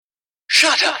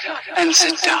Shut up and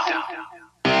sit down.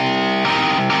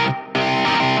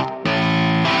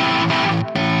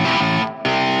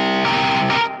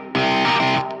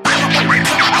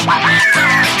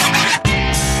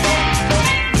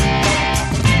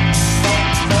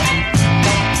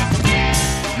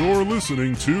 You're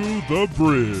listening to The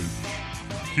Bridge,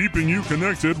 keeping you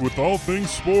connected with all things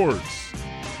sports.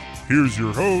 Here's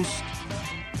your host,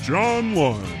 John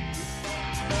Lund.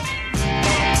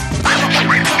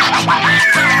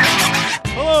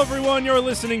 Hello everyone, you're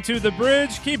listening to The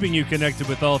Bridge, keeping you connected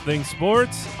with all things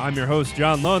sports. I'm your host,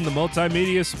 John Lund, the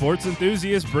multimedia sports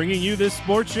enthusiast, bringing you this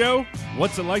sports show.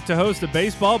 What's it like to host a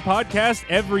baseball podcast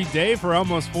every day for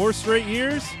almost 4 straight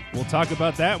years? We'll talk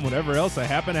about that and whatever else I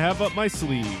happen to have up my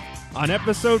sleeve on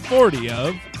episode 40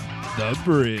 of The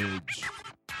Bridge.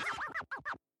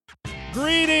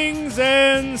 Greetings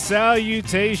and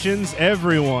salutations,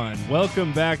 everyone.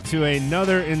 Welcome back to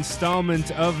another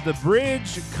installment of The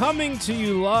Bridge, coming to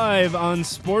you live on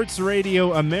Sports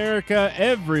Radio America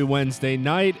every Wednesday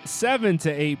night, 7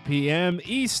 to 8 p.m.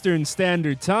 Eastern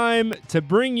Standard Time, to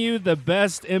bring you the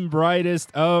best and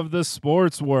brightest of the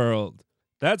sports world.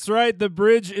 That's right, The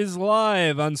Bridge is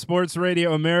live on Sports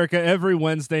Radio America every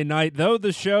Wednesday night. Though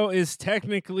the show is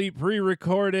technically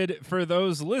pre-recorded, for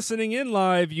those listening in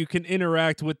live, you can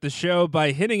interact with the show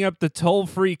by hitting up the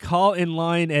toll-free call-in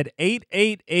line at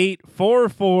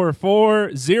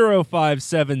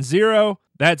 888-444-0570.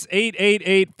 That's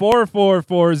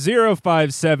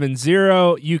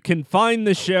 888-444-0570. You can find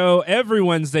the show every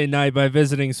Wednesday night by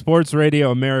visiting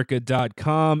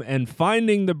sportsradioamerica.com and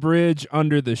finding The Bridge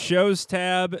under the shows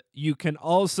tab. You can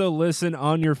also listen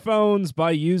on your phones by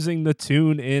using the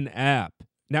TuneIn app.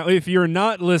 Now, if you're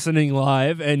not listening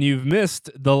live and you've missed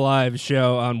the live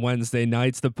show on Wednesday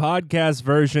nights, the podcast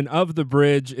version of The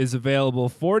Bridge is available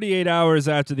 48 hours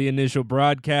after the initial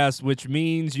broadcast, which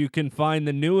means you can find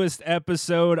the newest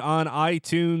episode on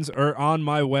iTunes or on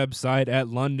my website at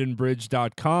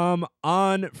londonbridge.com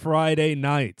on Friday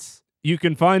nights. You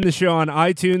can find the show on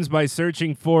iTunes by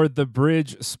searching for The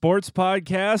Bridge Sports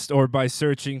Podcast or by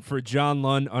searching for John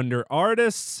Lund under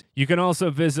artists. You can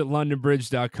also visit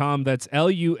londonbridge.com. That's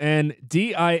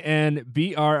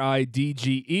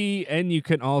LUNDINBRIDGE. And you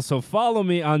can also follow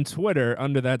me on Twitter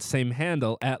under that same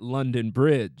handle at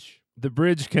LondonBridge. The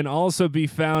Bridge can also be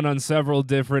found on several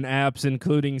different apps,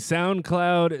 including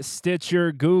SoundCloud,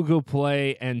 Stitcher, Google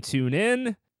Play, and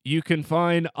TuneIn. You can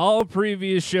find all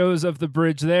previous shows of The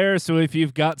Bridge there, so if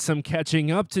you've got some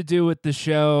catching up to do with the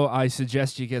show, I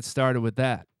suggest you get started with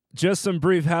that. Just some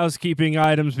brief housekeeping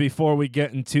items before we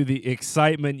get into the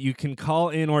excitement. You can call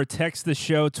in or text the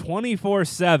show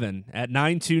 24/7 at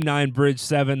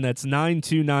 929-BRIDGE-7. That's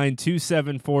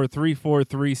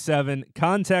 929-274-3437.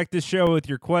 Contact the show with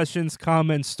your questions,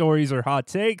 comments, stories, or hot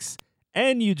takes,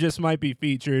 and you just might be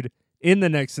featured in the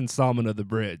next installment of The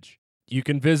Bridge. You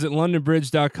can visit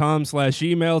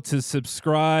londonbridge.com/email to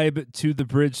subscribe to the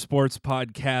Bridge Sports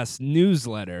Podcast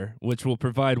newsletter, which will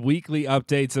provide weekly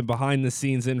updates and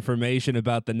behind-the-scenes information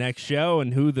about the next show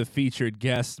and who the featured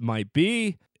guest might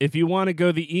be. If you want to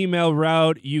go the email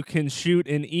route, you can shoot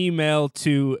an email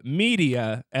to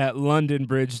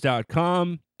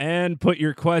media@londonbridge.com and put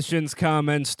your questions,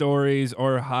 comments, stories,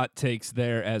 or hot takes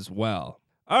there as well.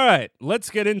 All right, let's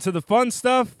get into the fun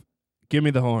stuff. Give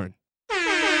me the horn.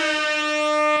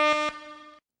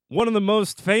 One of the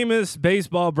most famous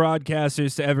baseball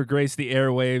broadcasters to ever grace the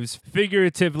airwaves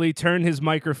figuratively turned his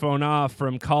microphone off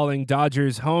from calling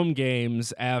Dodgers home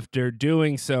games after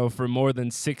doing so for more than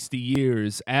 60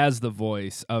 years as the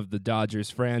voice of the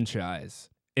Dodgers franchise.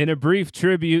 In a brief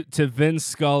tribute to Vin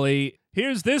Scully,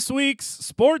 here's this week's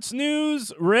sports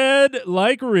news read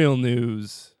like real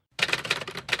news.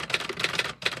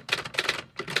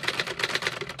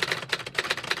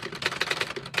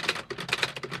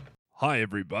 Hi,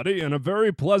 everybody, and a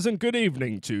very pleasant good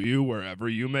evening to you wherever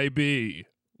you may be.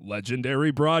 Legendary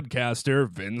broadcaster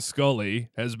Vin Scully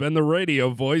has been the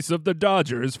radio voice of the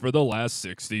Dodgers for the last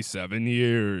 67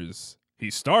 years.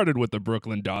 He started with the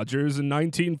Brooklyn Dodgers in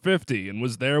 1950 and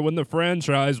was there when the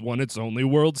franchise won its only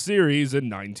World Series in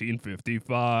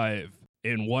 1955.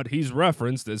 In what he's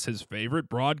referenced as his favorite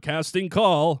broadcasting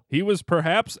call, he was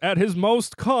perhaps at his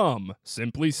most calm,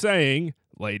 simply saying,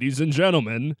 "Ladies and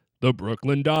gentlemen, the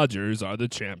Brooklyn Dodgers are the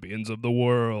champions of the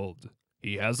world."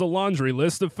 He has a laundry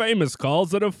list of famous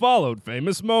calls that have followed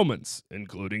famous moments,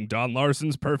 including Don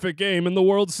Larsen's perfect game in the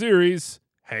World Series,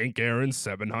 Hank Aaron's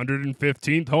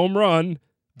 715th home run,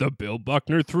 the Bill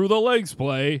Buckner through the legs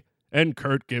play, and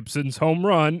Kurt Gibson's home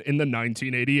run in the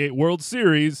 1988 World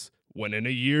Series, when in a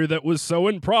year that was so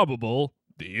improbable,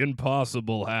 the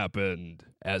impossible happened.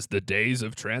 As the days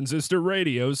of transistor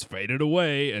radios faded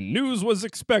away and news was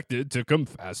expected to come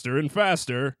faster and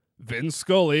faster, Vin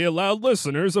Scully allowed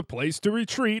listeners a place to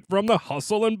retreat from the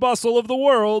hustle and bustle of the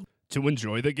world to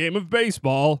enjoy the game of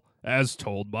baseball as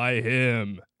told by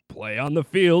him. Play on the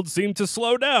field seemed to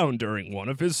slow down during one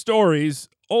of his stories,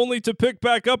 only to pick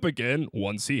back up again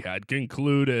once he had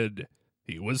concluded.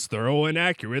 He was thorough and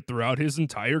accurate throughout his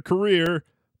entire career,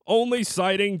 only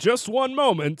citing just one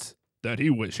moment that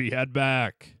he wished he had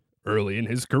back. Early in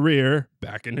his career,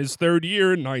 back in his third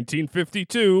year in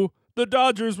 1952, the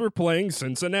Dodgers were playing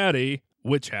Cincinnati,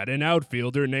 which had an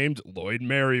outfielder named Lloyd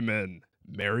Merriman.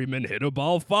 Merriman hit a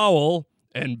ball foul,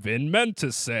 and Vin meant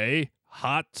to say,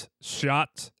 hot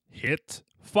shot, hit,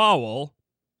 foul.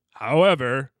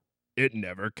 However, it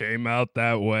never came out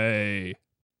that way.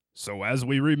 So as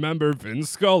we remember Vin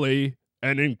Scully,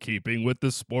 and in keeping with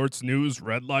the sports news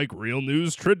read like real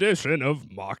news tradition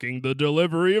of mocking the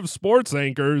delivery of sports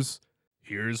anchors,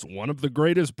 here's one of the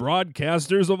greatest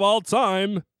broadcasters of all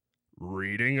time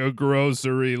reading a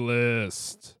grocery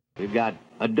list. We've got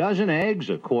a dozen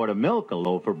eggs, a quart of milk, a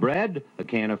loaf of bread, a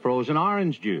can of frozen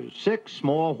orange juice, 6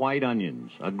 small white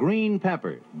onions, a green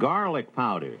pepper, garlic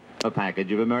powder, a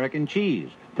package of American cheese,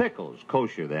 pickles,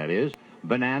 kosher that is,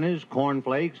 bananas,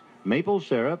 cornflakes, maple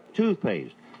syrup,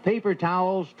 toothpaste, paper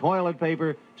towels, toilet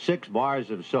paper, 6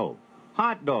 bars of soap,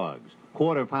 hot dogs,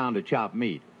 quarter pound of chopped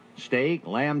meat, steak,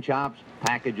 lamb chops,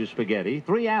 package of spaghetti,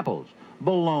 3 apples,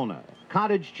 bologna,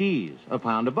 cottage cheese, a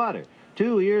pound of butter,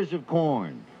 2 ears of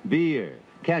corn, beer,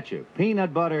 ketchup,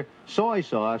 peanut butter, soy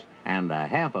sauce, and a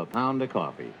half a pound of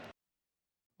coffee.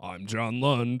 I'm John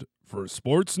Lund for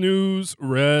Sports News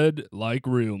read like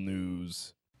real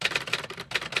news.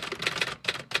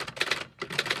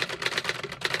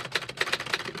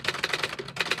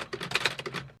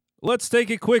 Let's take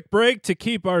a quick break to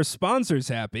keep our sponsors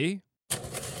happy.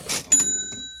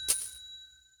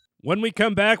 When we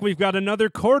come back, we've got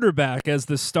another quarterback as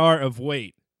the star of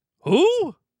Wait.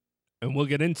 Who? And we'll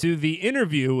get into the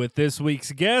interview with this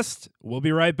week's guest. We'll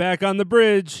be right back on the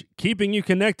bridge, keeping you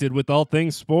connected with all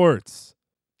things sports.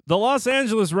 The Los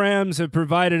Angeles Rams have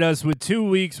provided us with 2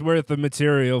 weeks worth of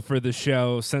material for the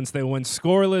show since they went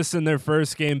scoreless in their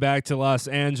first game back to Los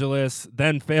Angeles,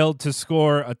 then failed to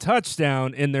score a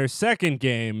touchdown in their second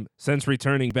game since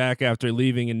returning back after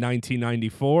leaving in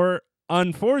 1994.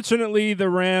 Unfortunately, the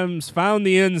Rams found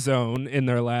the end zone in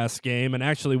their last game and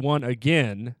actually won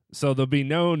again, so there'll be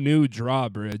no new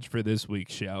drawbridge for this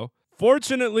week's show.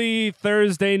 Fortunately,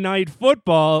 Thursday Night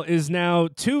Football is now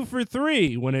 2 for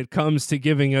 3 when it comes to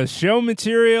giving us show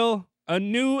material. A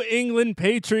New England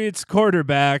Patriots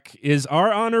quarterback is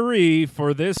our honoree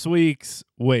for this week's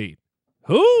Wait.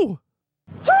 Who?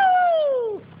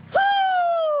 Who?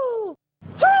 Who?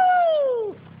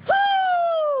 Who?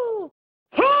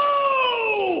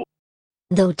 Who?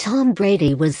 Though Tom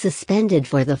Brady was suspended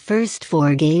for the first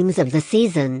 4 games of the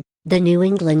season, the New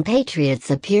England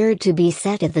Patriots appeared to be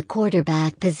set at the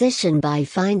quarterback position by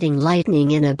finding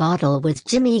lightning in a bottle with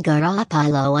Jimmy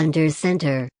Garoppolo under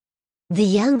center. The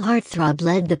young heartthrob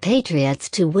led the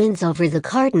Patriots to wins over the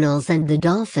Cardinals and the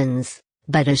Dolphins,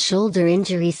 but a shoulder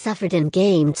injury suffered in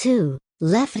Game 2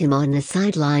 left him on the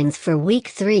sidelines for Week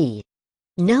 3.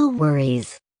 No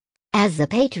worries. As the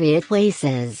Patriot Way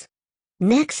says,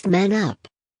 next man up.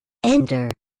 Enter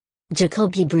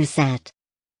Jacoby Brissett.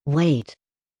 Wait.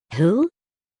 Who?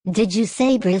 Did you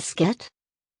say brisket?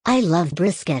 I love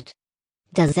brisket.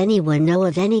 Does anyone know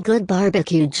of any good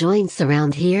barbecue joints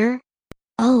around here?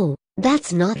 Oh,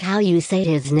 that's not how you say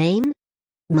his name?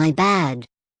 My bad.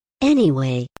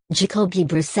 Anyway, Jacoby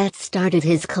Brissett started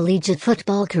his collegiate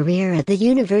football career at the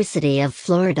University of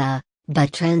Florida,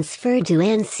 but transferred to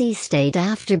NC State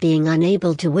after being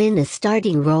unable to win a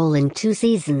starting role in 2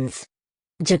 seasons.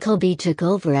 Jacoby took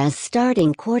over as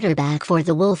starting quarterback for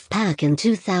the Wolfpack in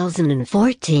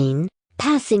 2014,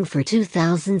 passing for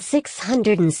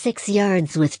 2,606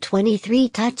 yards with 23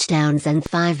 touchdowns and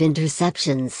 5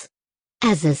 interceptions.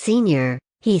 As a senior,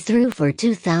 he threw for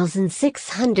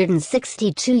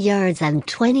 2,662 yards and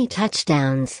 20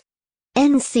 touchdowns.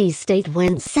 NC State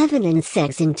went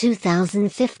 7-6 in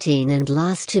 2015 and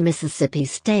lost to Mississippi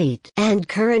State and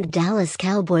current Dallas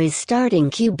Cowboys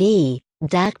starting QB,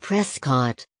 Dak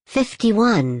Prescott,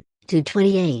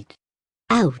 51-28.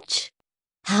 Ouch.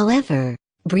 However,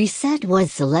 Brissett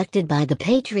was selected by the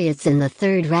Patriots in the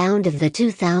 3rd round of the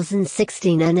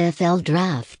 2016 NFL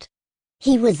Draft.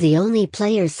 He was the only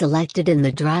player selected in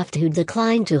the draft who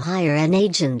declined to hire an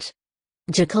agent.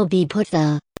 Jacoby put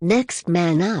the next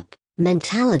man up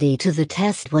mentality to the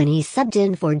test when he subbed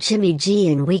in for Jimmy G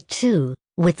in Week 2,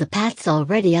 with the Pats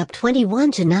already up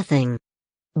 21-0.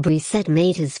 Brissett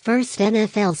made his first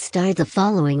NFL start the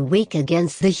following week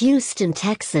against the Houston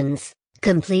Texans,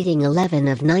 completing 11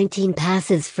 of 19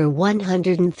 passes for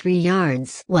 103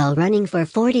 yards while running for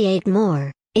 48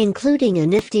 more, including a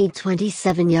nifty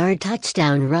 27-yard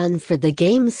touchdown run for the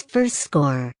game's first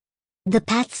score. The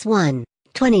Pats won,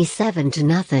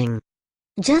 27-0.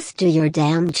 Just do your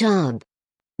damn job.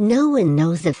 No one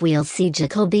knows if we'll see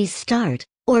Jacoby start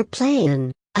or play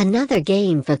in another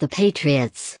game for the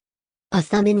Patriots. A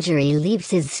thumb injury leaves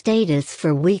his status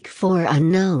for Week 4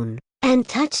 unknown, and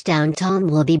Touchdown Tom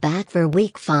will be back for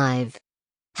Week 5.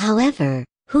 However,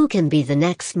 who can be the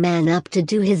next man up to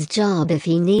do his job if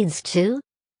he needs to?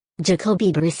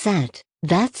 Jacoby Brissett,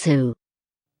 that's who.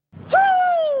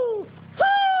 Hoo!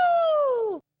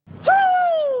 Hoo!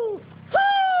 Hoo!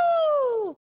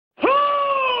 Hoo!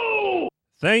 Hoo!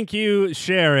 Thank you,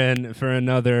 Sharon, for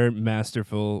another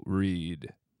masterful read.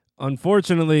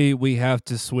 Unfortunately, we have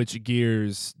to switch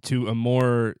gears to a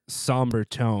more somber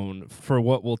tone for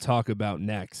what we'll talk about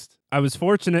next. I was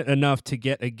fortunate enough to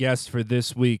get a guest for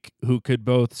this week who could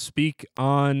both speak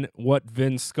on what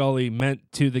Vin Scully meant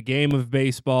to the game of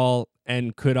baseball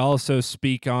and could also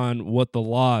speak on what the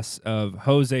loss of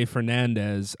Jose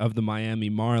Fernandez of the Miami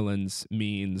Marlins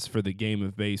means for the game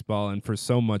of baseball and for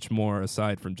so much more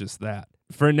aside from just that.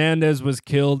 Fernandez was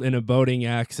killed in a boating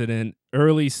accident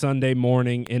early Sunday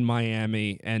morning in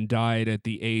Miami and died at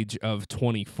the age of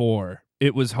 24.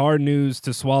 It was hard news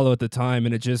to swallow at the time,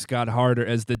 and it just got harder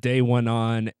as the day went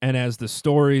on and as the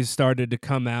stories started to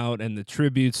come out and the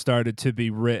tributes started to be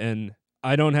written.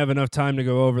 I don't have enough time to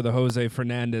go over the Jose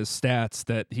Fernandez stats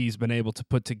that he's been able to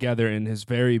put together in his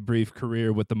very brief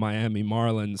career with the Miami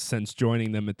Marlins since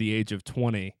joining them at the age of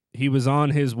 20. He was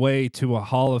on his way to a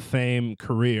Hall of Fame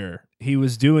career. He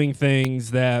was doing things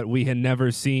that we had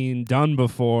never seen done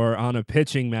before on a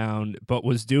pitching mound, but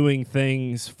was doing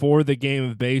things for the game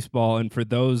of baseball and for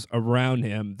those around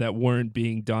him that weren't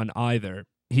being done either.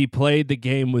 He played the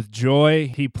game with joy.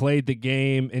 He played the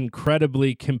game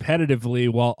incredibly competitively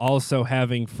while also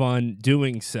having fun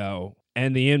doing so.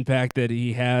 And the impact that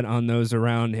he had on those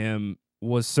around him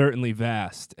was certainly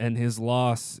vast, and his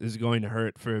loss is going to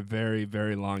hurt for a very,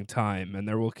 very long time. And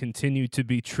there will continue to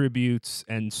be tributes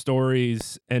and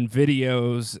stories and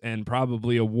videos and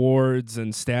probably awards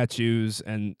and statues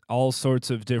and all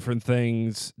sorts of different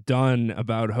things done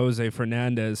about Jose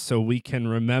Fernandez so we can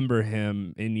remember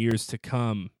him in years to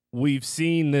come. We've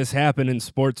seen this happen in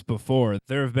sports before.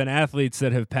 There have been athletes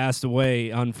that have passed away,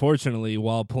 unfortunately,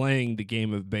 while playing the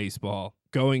game of baseball.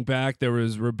 Going back, there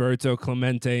was Roberto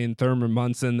Clemente and Thurman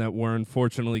Munson that were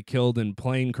unfortunately killed in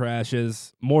plane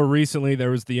crashes. More recently,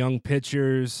 there was the young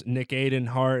pitchers, Nick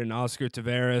Adenhart and Oscar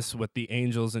Taveras with the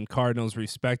Angels and Cardinals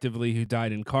respectively, who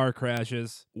died in car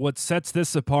crashes. What sets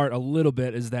this apart a little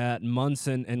bit is that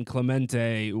Munson and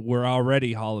Clemente were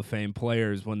already Hall of Fame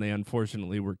players when they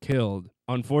unfortunately were killed.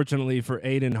 Unfortunately for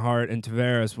Adenhart and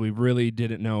Taveras, we really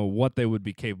didn't know what they would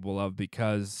be capable of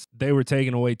because they were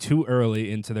taken away too early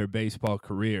into their baseball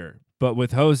career. But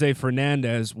with Jose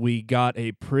Fernandez, we got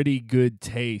a pretty good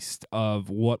taste of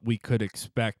what we could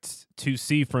expect to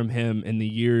see from him in the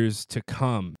years to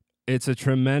come. It's a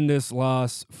tremendous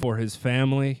loss for his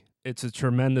family. It's a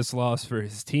tremendous loss for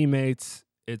his teammates.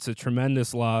 It's a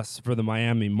tremendous loss for the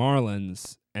Miami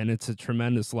Marlins. And it's a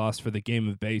tremendous loss for the game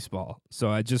of baseball. So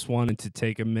I just wanted to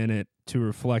take a minute to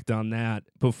reflect on that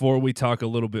before we talk a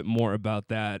little bit more about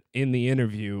that in the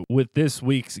interview with this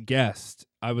week's guest.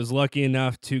 I was lucky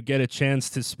enough to get a chance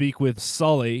to speak with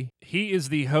Sully. He is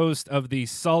the host of the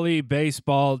Sully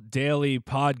Baseball Daily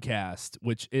Podcast,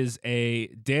 which is a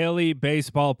daily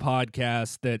baseball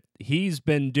podcast that he's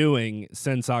been doing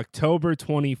since October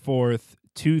 24th,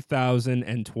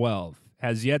 2012.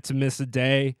 Has yet to miss a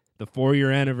day. The 4-year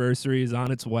anniversary is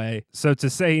on its way. So to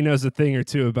say he knows a thing or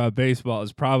two about baseball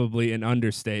is probably an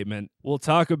understatement. We'll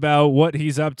talk about what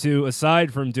he's up to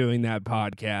aside from doing that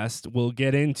podcast. We'll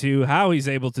get into how he's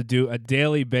able to do a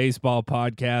daily baseball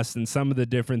podcast and some of the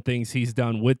different things he's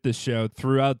done with the show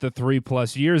throughout the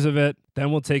 3+ years of it.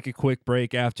 Then we'll take a quick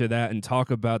break after that and talk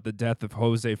about the death of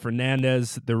Jose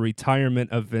Fernandez, the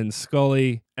retirement of Vin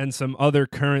Scully, and some other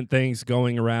current things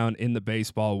going around in the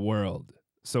baseball world.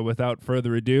 So without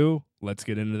further ado, let's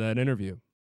get into that interview.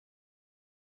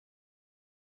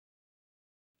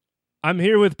 I'm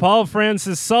here with Paul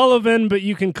Francis Sullivan, but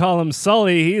you can call him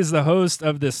Sully. He is the host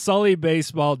of the Sully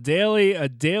Baseball Daily, a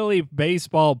daily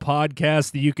baseball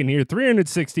podcast that you can hear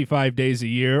 365 days a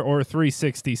year or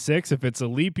 366 if it's a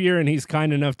leap year, and he's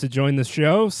kind enough to join the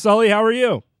show. Sully, how are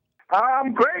you?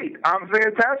 I'm great. I'm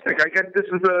fantastic. I guess this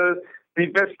is The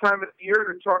best time of the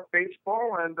year to talk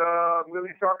baseball, and I'm going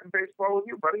to be talking baseball with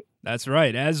you, buddy. That's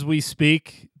right. As we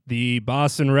speak, the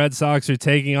Boston Red Sox are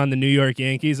taking on the New York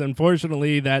Yankees.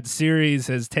 Unfortunately, that series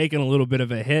has taken a little bit of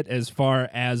a hit as far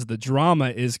as the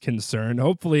drama is concerned.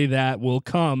 Hopefully that will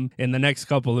come in the next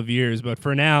couple of years. But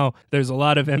for now, there's a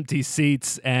lot of empty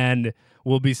seats, and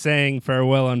we'll be saying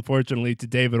farewell, unfortunately, to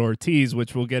David Ortiz,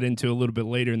 which we'll get into a little bit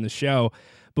later in the show.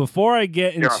 Before I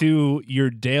get into your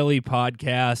daily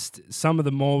podcast, some of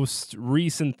the most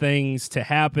recent things to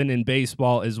happen in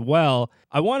baseball as well,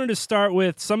 I wanted to start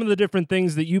with some of the different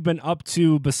things that you've been up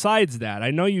to besides that.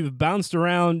 I know you've bounced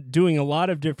around doing a lot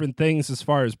of different things as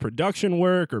far as production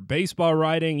work or baseball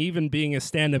writing, even being a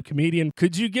stand-up comedian.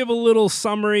 Could you give a little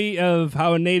summary of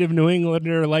how a native New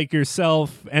Englander like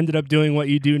yourself ended up doing what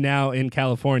you do now in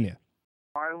California?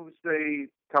 I was a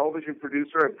television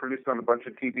producer. I produced on a bunch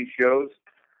of TV shows.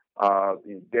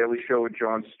 Daily Show with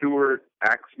Jon Stewart,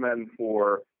 Axemen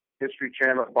for History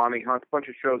Channel, Bonnie Hunt, a bunch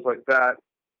of shows like that.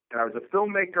 And I was a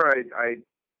filmmaker. I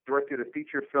directed a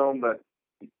feature film that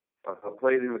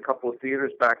played in a couple of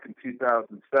theaters back in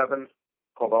 2007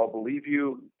 called I'll Believe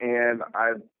You. And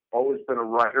I've always been a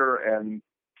writer and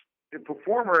a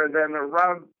performer. And then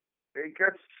I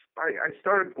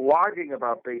started blogging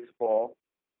about baseball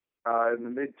in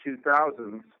the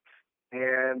mid-2000s.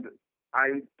 And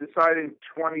I decided in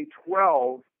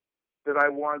 2012 that I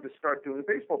wanted to start doing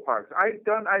baseball podcasts. I've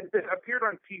appeared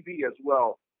on TV as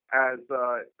well as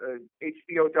an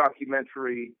HBO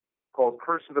documentary called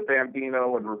Curse of the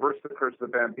Bambino and Reverse the Curse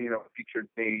of the Bambino featured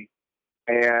me.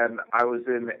 And I was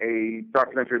in a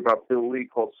documentary about Bill Lee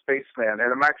called Spaceman. And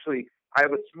I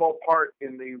have a small part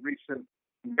in the recent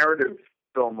narrative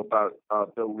film about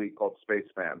Bill Lee called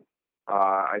Spaceman.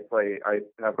 I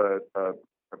have a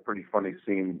pretty funny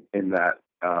scene in that.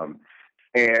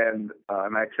 And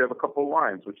I actually have a couple of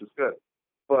lines, which is good.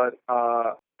 But,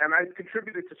 and I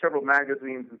contributed to several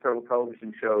magazines and several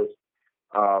television shows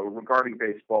regarding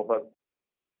baseball. But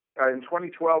in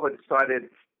 2012, I decided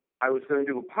I was going to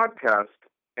do a podcast.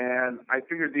 And I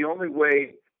figured the only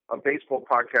way a baseball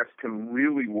podcast can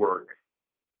really work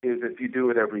is if you do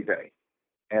it every day.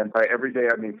 And by every day,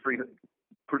 I mean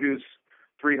produce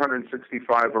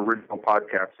 365 original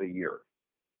podcasts a year.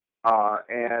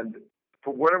 And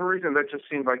for whatever reason, that just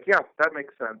seemed like, yeah, that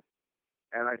makes sense.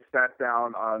 And I sat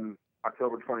down on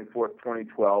October 24th,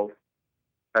 2012.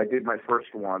 I did my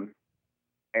first one.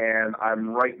 And I'm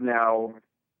right now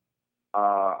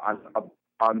on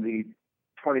the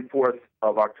 24th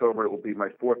of October. It will be my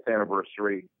 4th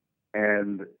anniversary.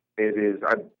 And it is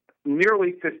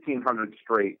nearly 1,500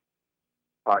 straight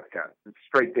podcasts,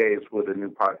 straight days with a new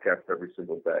podcast every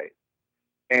single day.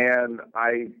 And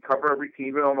I cover every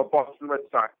team. I'm a Boston Red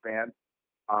Sox fan.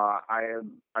 I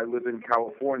live in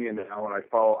California now, and I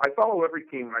follow every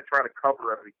team, and I try to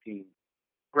cover every team.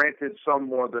 Granted, some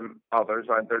more than others.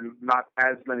 There are not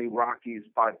as many Rockies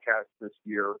podcasts this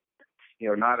year.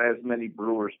 Not as many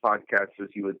Brewers podcasts as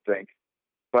you would think.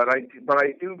 But I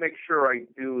do make sure I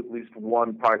do at least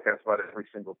one podcast about every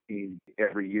single team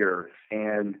every year,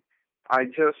 and I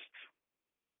just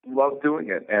love doing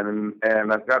it, and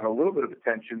I've gotten a little bit of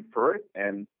attention for it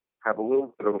and have a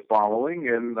little bit of a following,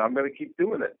 and I'm going to keep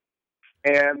doing it.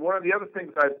 And one of the other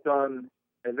things I've done,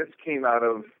 and this came out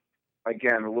of,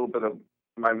 again, a little bit of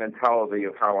my mentality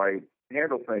of how I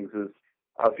handle things, is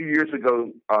a few years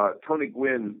ago, Tony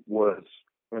Gwynn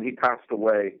when he passed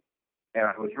away, and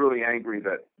I was really angry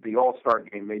that the All-Star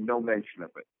game made no mention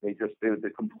of it. They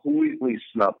completely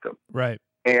snubbed him. Right.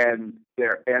 And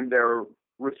their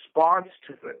response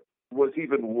to it was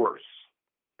even worse.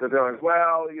 So they're like,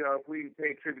 well, if we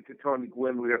pay tribute to Tony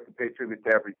Gwynn, we have to pay tribute to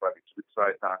everybody. So we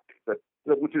decide not to.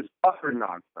 Which is utter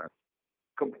nonsense.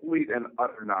 Complete and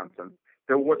utter nonsense.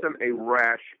 There wasn't a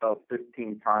rash of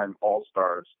 15-time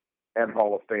All-Stars and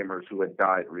Hall of Famers who had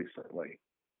died recently.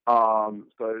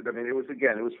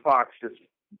 It was Fox just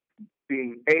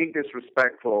being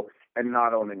disrespectful and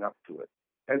not owning up to it.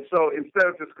 And so instead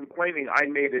of just complaining, I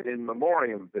made it in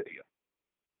memoriam video,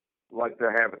 like they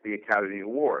have at the Academy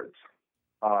Awards.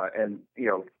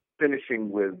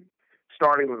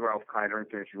 Starting with Ralph Kiner and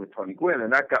finishing with Tony Gwynn,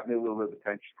 and that got me a little bit of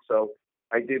attention. So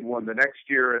I did one the next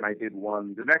year, and I did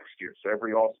one the next year. So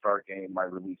every All-Star game, I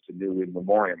released a new in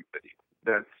memoriam video.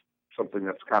 That's something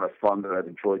that's kind of fun that I've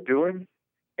enjoyed doing.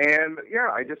 And yeah,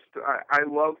 I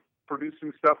love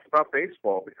producing stuff about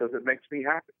baseball because it makes me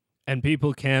happy. And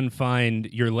people can find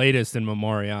your latest in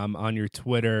memoriam on your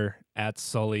Twitter at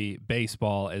Sully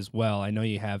Baseball as well. I know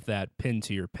you have that pinned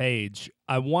to your page.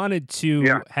 I wanted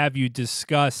to have you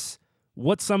discuss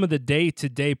what some of the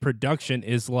day-to-day production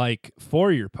is like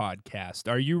for your podcast.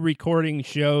 Are you recording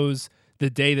shows the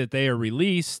day that they are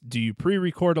released? Do you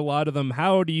pre-record a lot of them?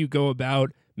 How do you go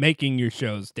about making your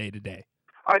shows day to day?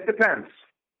 It depends.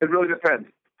 It really depends.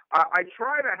 I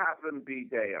try to have them be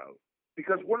day of,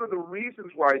 because one of the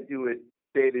reasons why I do it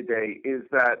day to day is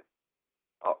that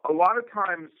a lot of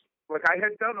times, like I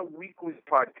had done a weekly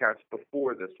podcast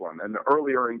before this one, and the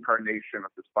earlier incarnation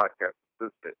of this podcast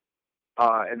existed,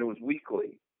 and it was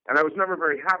weekly. And I was never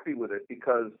very happy with it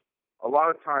because a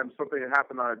lot of times something that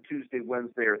happened on a Tuesday,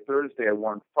 Wednesday, or Thursday I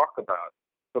wanted to talk about,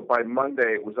 but by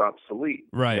Monday it was obsolete.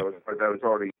 Right. That was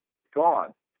already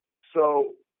gone.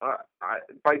 So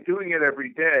by doing it every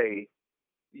day,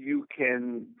 you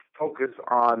can focus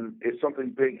on if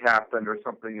something big happened or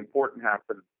something important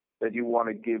happened that you want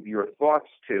to give your thoughts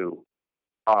to.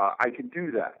 I can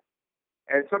do that.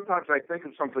 And sometimes I think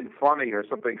of something funny or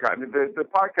something. I mean, the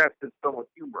podcast is somewhat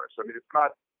humorous. I mean,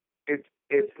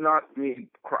 it's not me.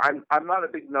 I'm not a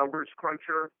big numbers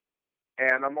cruncher,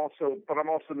 and I'm also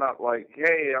not like,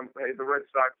 hey, the Red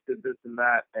Sox did this and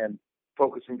that, and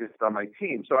focusing just on my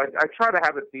team. So I try to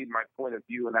have it be my point of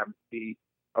view and have it be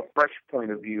a fresh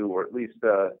point of view, or at least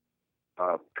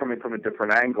coming from a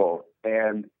different angle.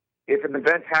 And if an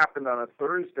event happened on a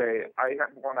Thursday, I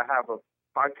want to have a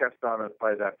podcast on it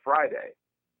by that Friday,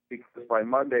 because by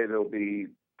Monday they'll be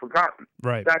forgotten.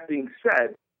 Right. That being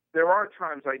said, there are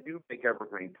times I do make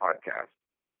evergreen podcasts,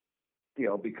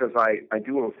 because I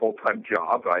do have a full-time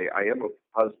job. I am a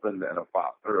husband and a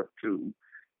father of two,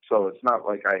 so it's not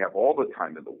like I have all the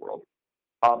time in the world.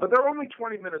 But they're only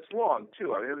 20 minutes long,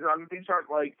 too. I mean, these aren't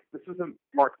like, this isn't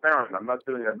Mark Maron. I'm not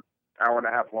doing an hour and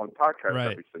a half long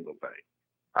podcast every single day.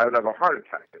 I would have a heart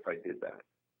attack if I did that.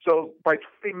 So by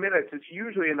 20 minutes, it's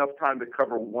usually enough time to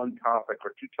cover one topic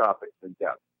or two topics in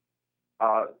depth.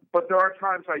 But there are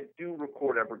times I do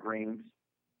record evergreens,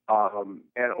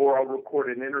 or I'll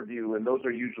record an interview, and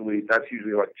that's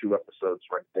usually like 2 episodes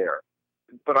right there.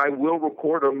 But I will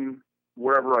record them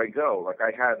wherever I go. Like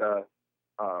I had a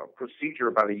procedure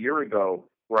about a year ago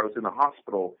where I was in the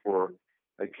hospital for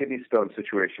a kidney stone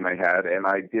situation I had, and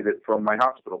I did it from my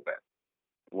hospital bed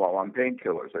while on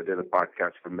painkillers. I did a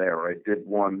podcast from there.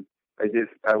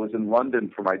 I was in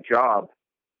London for my job,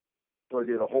 so I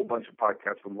did a whole bunch of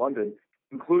podcasts from London,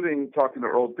 including talking to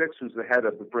Earl Dix, who's the head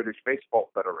of the British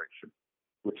Baseball Federation,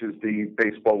 which is the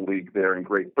baseball league there in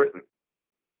Great Britain.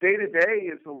 Day to day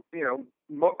is,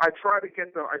 I try to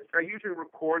get them. I usually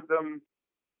record them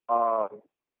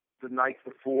the night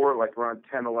before, like around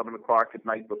 10, 11 o'clock at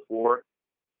night before,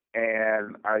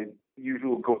 and I usually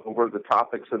will go over the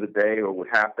topics of the day or what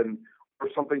happened, or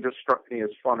something just struck me as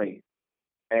funny,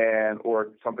 or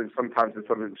sometimes it's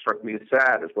something that struck me as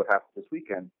sad, as what happened this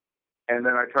weekend, and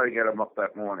then I try to get them up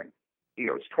that morning.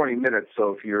 It's 20 minutes,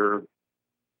 so if you're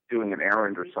doing an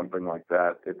errand or something like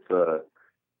that, it's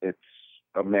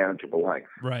a manageable length.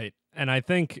 Right. And I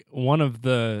think one of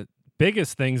the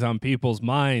biggest things on people's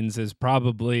minds is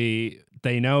probably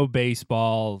they know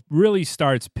baseball really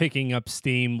starts picking up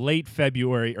steam late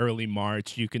February, early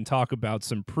March. You can talk about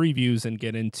some previews and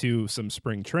get into some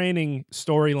spring training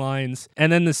storylines.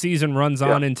 And then the season runs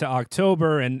on into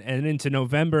October and into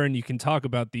November, and you can talk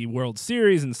about the World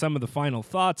Series and some of the final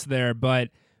thoughts there. But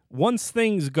once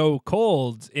things go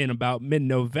cold in about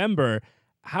mid-November,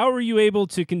 how are you able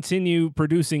to continue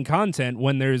producing content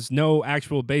when there's no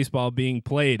actual baseball being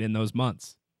played in those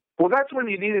months? Well, that's when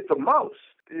you need it the most.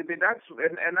 I mean, that's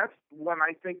when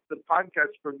I think the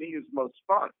podcast for me is most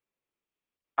fun.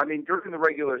 I mean, during the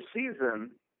regular season,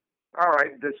 all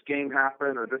right, this game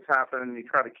happened or this happened, and you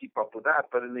try to keep up with that.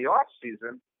 But in the off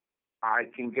season, I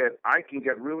can get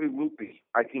really loopy.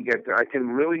 I can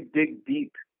really dig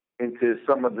deep into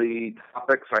some of the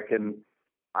topics. I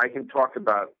can talk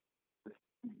about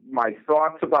my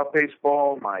thoughts about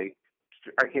baseball. I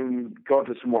can go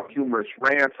into some more humorous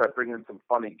rants. I bring in some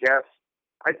funny guests.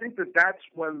 I think that's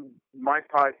when my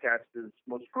podcast is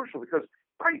most crucial, because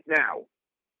right now,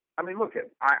 I mean, look,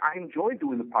 I enjoy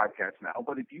doing the podcast now,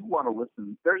 but if you want to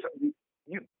listen,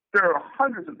 there are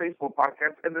hundreds of baseball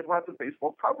podcasts, and there's lots of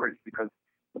baseball coverage because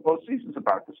the postseason's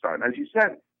about to start. And as you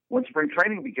said, when spring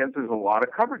training begins, there's a lot of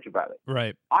coverage about it.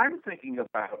 Right. I'm thinking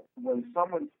about when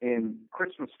someone's in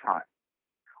Christmas time,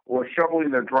 or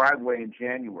shoveling their driveway in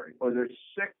January, or they're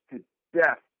sick to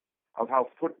death of how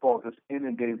football just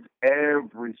inundates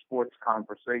every sports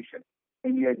conversation,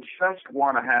 and you just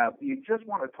want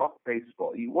to talk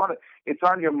baseball. It's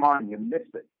on your mind. You miss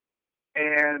it,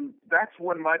 and that's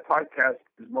when my podcast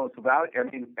is most valuable. I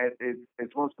mean,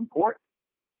 it's most important.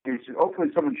 Hopefully,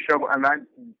 someone shovel. And I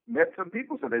met some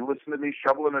people, so they listen to me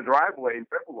shoveling a driveway in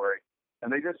February,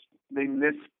 and they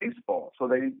miss baseball, so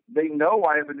they know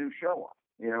I have a new show on.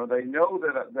 They know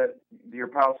that your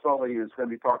pal Sully is going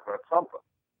to be talking about something.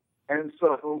 And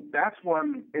so that's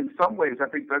when, in some ways, I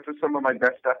think those are some of my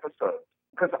best episodes.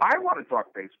 Because I want to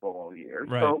talk baseball all year.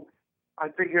 Right. So I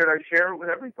figured I'd share it with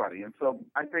everybody. And so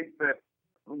I think that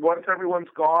once everyone's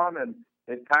gone and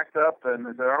they packed up and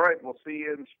they said, all right, we'll see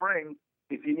you in spring.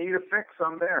 If you need a fix,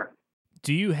 I'm there.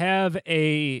 Do you have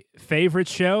a favorite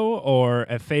show or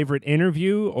a favorite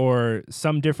interview or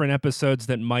some different episodes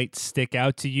that might stick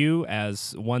out to you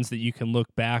as ones that you can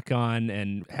look back on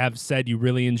and have said you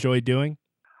really enjoyed doing?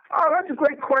 Oh, that's a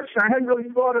great question. I hadn't really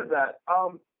thought of that.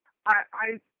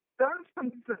 I've done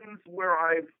some things where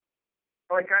I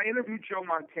interviewed Joe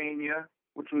Montana,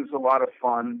 which was a lot of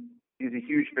fun. He's a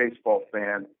huge baseball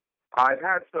fan. I've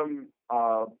had some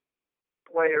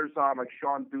players on, like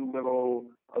Sean Doolittle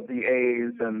of the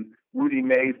A's and Rudy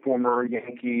May, former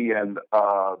Yankee, and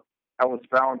Ellis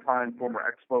Valentine, former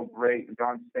Expo great, and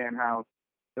Don Stanhouse.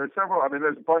 There's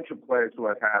a bunch of players who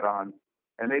I've had on,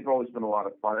 and they've always been a lot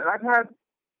of fun. And I've had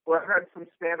some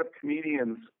stand-up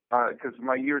comedians, because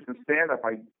my years in stand-up,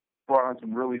 I brought on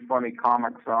some really funny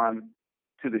comics on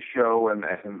to the show, and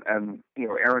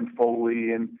Aaron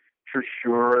Foley and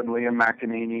Trishure and Liam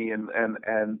McEnany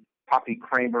and Poppy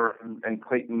Kramer and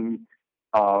Clayton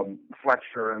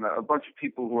Fletcher and a bunch of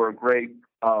people who are great,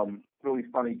 really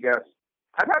funny guests.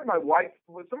 I've had my wife.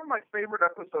 Some of my favorite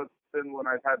episodes have been when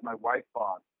I've had my wife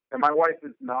on, and my wife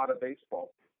is not a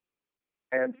baseball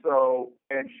fan.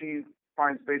 And she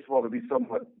finds baseball to be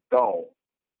somewhat dull.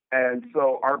 And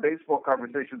so our baseball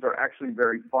conversations are actually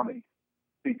very funny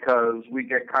because we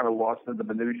get kind of lost in the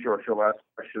minutiae, or she'll ask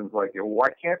questions like, why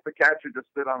can't the catcher just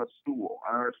sit on a stool?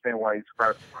 I don't understand why he's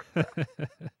crouching like that.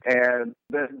 And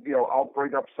then, I'll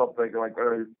bring up something like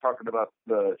talking about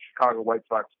the Chicago White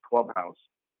Sox clubhouse.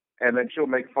 And then she'll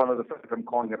make fun of the fact that I'm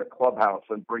calling it a clubhouse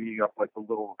and bringing up like the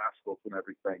little rascals and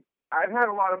everything. I've had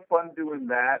a lot of fun doing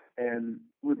that, and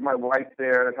with my wife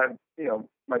there, I've had,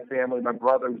 my family, my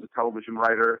brother was a television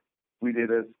writer. We did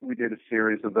a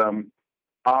series of them.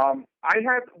 I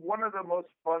had one of the most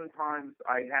fun times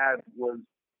I had was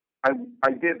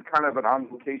I did kind of an on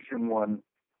location one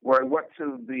where I went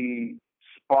to the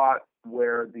spot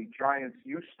where the Giants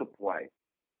used to play,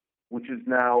 which is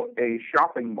now a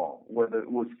shopping mall, where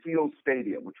it was Seals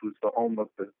Stadium, which was the home of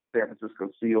the San Francisco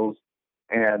Seals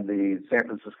and the San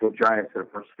Francisco Giants for the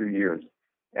first few years.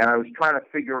 And I was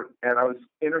I was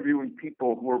interviewing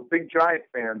people who were big Giant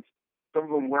fans, some of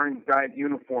them wearing Giant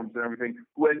uniforms and everything,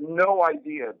 who had no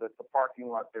idea that the parking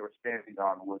lot they were standing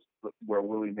on was where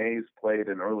Willie Mays played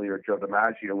and earlier Joe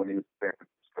DiMaggio when he was San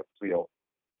Francisco Seal.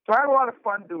 So I had a lot of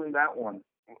fun doing that one.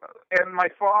 And my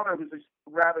father, who's a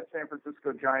rabid San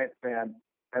Francisco Giant fan,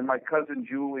 and my cousin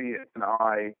Julie and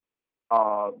I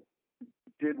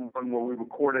did one where we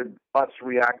recorded us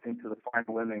reacting to the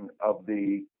final inning of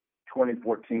the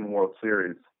 2014 World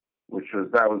Series, which was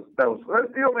I've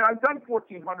done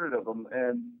 1,400 of them,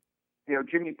 and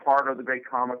Jimmy Pardo, the great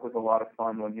comic, was a lot of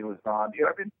fun when he was on.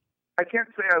 I can't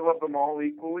say I love them all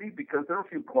equally because there are a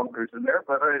few clunkers in there,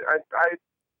 but I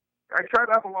try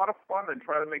to have a lot of fun and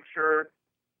try to make sure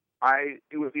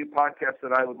it would be a podcast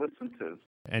that I would listen to.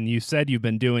 And you said you've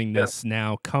been doing this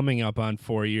now coming up on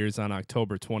 4 years on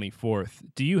October 24th.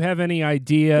 Do you have any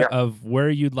idea of where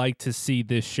you'd like to see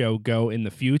this show go in the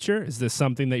future? Is this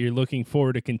something that you're looking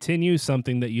forward to continue,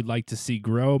 something that you'd like to see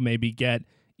grow, maybe get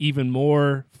even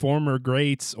more former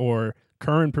greats or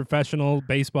current professional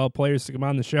baseball players to come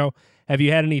on the show? Have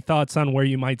you had any thoughts on where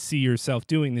you might see yourself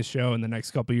doing this show in the next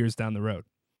couple of years down the road?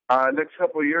 Next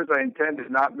couple of years, I intend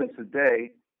to not miss a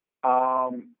day.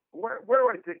 Where do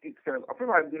I think it's going to?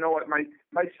 You know what? My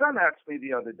son asked me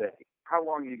the other day, "How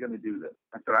long are you going to do this?"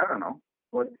 I said, "I don't know.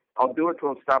 But I'll do it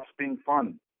till it stops being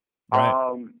fun."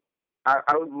 Right.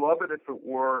 I would love it if it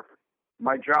were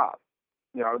my job.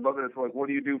 I would love it if what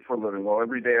do you do for a living? Well,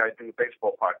 every day I do a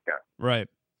baseball podcast. Right.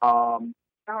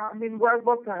 I'd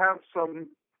love to have some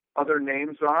other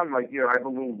names on. I have a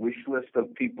little wish list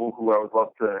of people who I would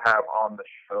love to have on the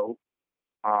show.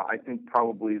 I think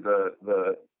probably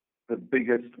the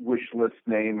biggest wish list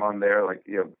name on there,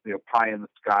 pie in the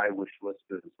sky wish list,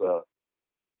 is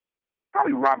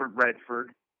probably Robert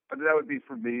Redford. I mean, that would be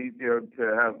for me, to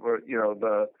have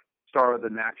the star of The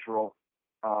Natural.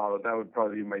 That would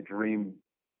probably be my dream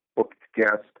booked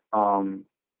guest.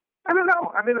 I don't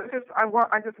know. I mean,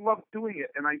 I just love doing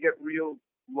it, and I get real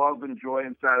love and joy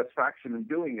and satisfaction in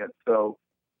doing it. So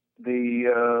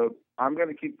I'm going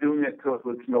to keep doing it till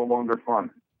it's no longer fun.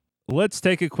 Let's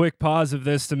take a quick pause of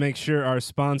this to make sure our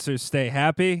sponsors stay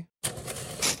happy.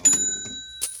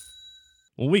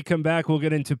 When we come back, we'll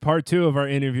get into part 2 of our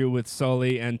interview with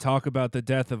Sully and talk about the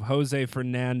death of Jose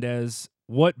Fernandez.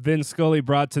 what Vin Scully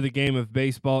brought to the game of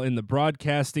baseball in the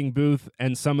broadcasting booth,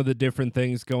 and some of the different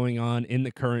things going on in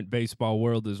the current baseball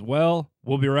world as well.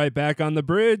 We'll be right back on the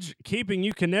bridge, keeping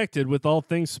you connected with all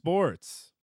things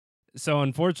sports. So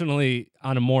unfortunately,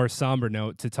 on a more somber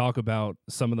note, to talk about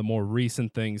some of the more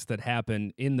recent things that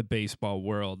happen in the baseball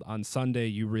world, on Sunday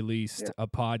you released a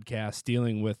podcast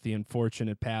dealing with the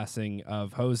unfortunate passing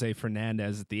of Jose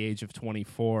Fernandez at the age of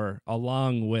 24,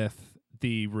 along with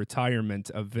the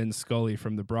retirement of Vin Scully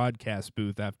from the broadcast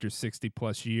booth after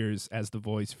 60-plus years as the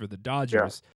voice for the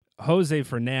Dodgers. Yeah. Jose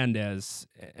Fernandez,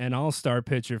 an all-star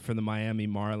pitcher for the Miami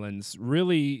Marlins,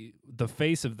 really the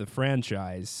face of the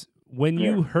franchise. When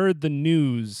you heard the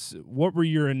news, what were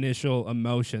your initial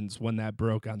emotions when that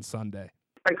broke on Sunday?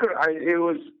 It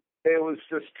was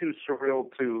just too surreal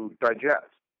to digest.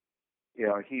 You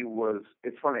know,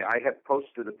 it's funny, I had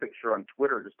posted a picture on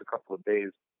Twitter just a couple of days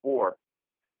before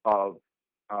of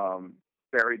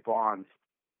Barry Bonds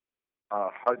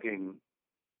hugging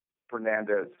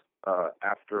Fernandez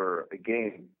after a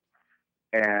game,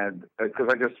 and because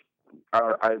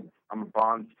I'm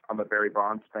a Barry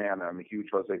Bonds fan. I'm a huge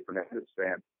Jose Fernandez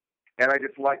fan, and I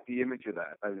just liked the image of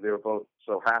that. They were both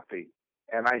so happy,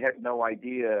 and I had no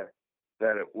idea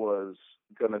that it was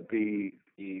going to be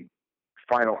the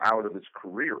final out of his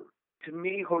career. To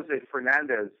me, Jose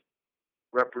Fernandez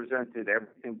represented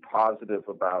everything positive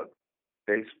about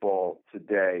baseball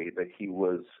today. That he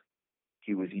was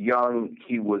young,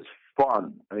 he was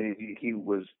fun. I mean, he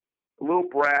was a little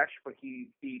brash, but he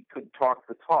could talk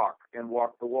the talk and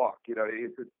walk the walk. You know,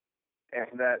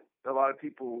 and that a lot of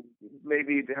people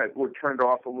maybe were turned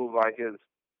off a little by his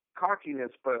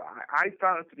cockiness, but I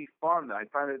found it to be fun. I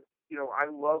find it, you know, I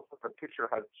love if a pitcher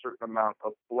has a certain amount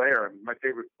of flair. And my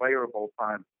favorite player of all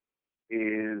time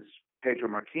is Pedro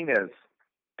Martinez.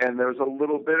 And there's a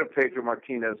little bit of Pedro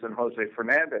Martinez and Jose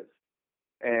Fernandez.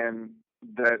 And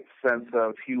that sense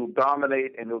of he will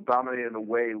dominate, and he'll dominate in a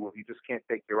way where you just can't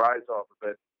take your eyes off of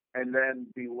it, and then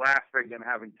be laughing and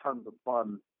having tons of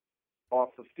fun off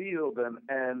the field. And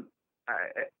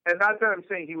not that I'm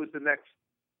saying he was the next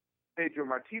Pedro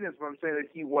Martinez, but I'm saying that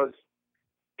he was,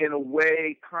 in a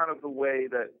way, kind of the way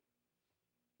that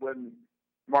when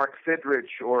Mark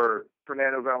Fidrich or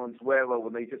Fernando Valenzuela,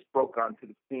 when they just broke onto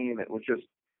the scene, it was just,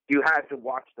 you had to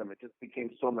watch them. It just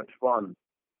became so much fun.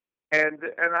 And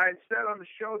I said on the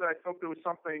show that I felt there was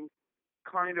something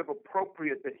kind of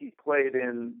appropriate that he played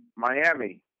in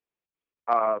Miami,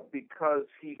 because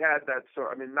he had that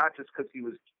sort. I mean, not just because he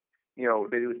was, you know,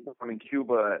 that he was born in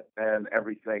Cuba and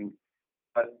everything,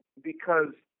 but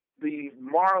because the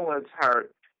Marlins had,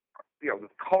 you know, the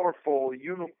colorful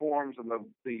uniforms and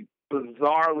the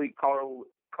bizarrely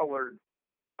colored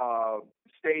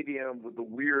stadium with the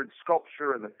weird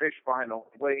sculpture and the fish behind the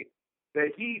plate,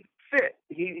 that he fit.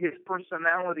 His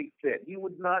personality fit. He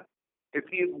would not, if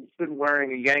he had been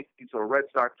wearing a Yankees or a Red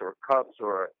Sox or a Cubs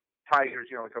or a Tigers,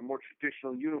 you know, like a more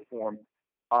traditional uniform,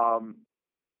 and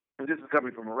this is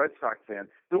coming from a Red Sox fan,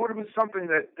 there would have been something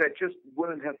that just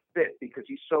wouldn't have fit, because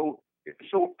it's so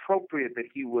appropriate that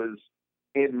he was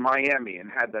in Miami and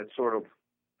had that sort of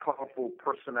colorful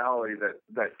personality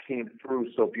that came through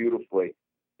so beautifully.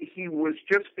 He was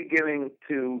just beginning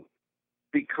to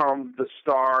become the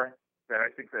star that I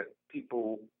think that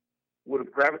people would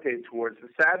have gravitated towards. The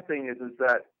sad thing is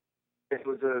that it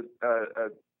was a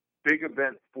big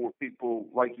event for people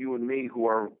like you and me who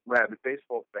are rabid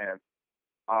baseball fans.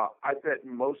 I bet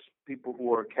most people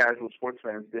who are casual sports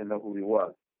fans didn't know who he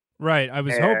was. Right. I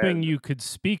was hoping you could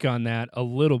speak on that a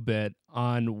little bit,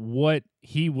 on what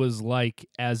he was like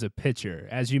as a pitcher.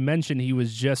 As you mentioned, he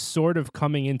was just sort of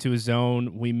coming into his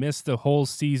own. We missed the whole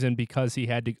season because he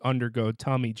had to undergo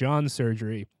Tommy John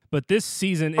surgery. But this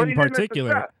season in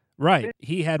particular, right,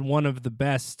 he had one of the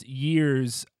best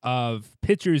years of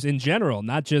pitchers in general,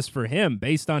 not just for him.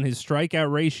 Based on his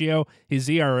strikeout ratio, his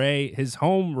ERA, his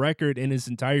home record in his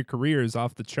entire career is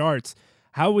off the charts.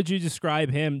 How would you describe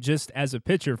him just as a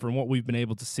pitcher from what we've been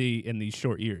able to see in these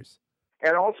short years?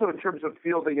 And also in terms of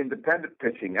fielding independent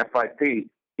pitching, FIP,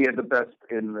 he had the best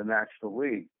in the National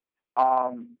League.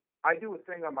 I do a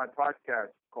thing on my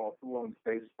podcast called Who Owns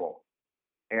Baseball.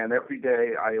 And every day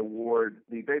I award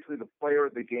basically the player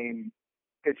of the game,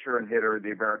 pitcher and hitter of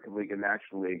the American League and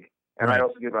National League. And I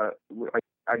also give a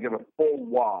full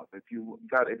wob. If you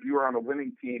were on a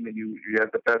winning team and you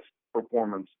had the best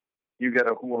performance, you get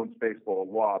a Who Owns Baseball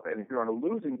wob. And if you're on a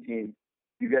losing team,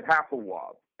 you get half a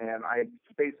wob. And I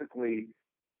basically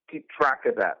keep track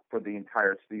of that for the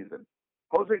entire season.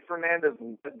 Jose Fernandez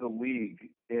led the league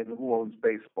in Who Owns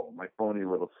Baseball, my phony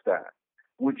little stat,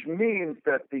 which means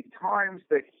that the times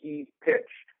that he pitched,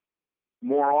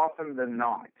 more often than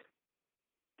not,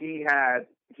 he had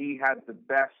the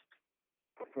best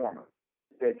performance,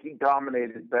 that he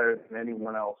dominated better than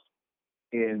anyone else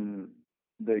in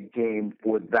the game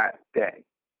for that day.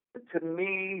 To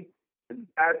me,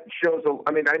 that shows,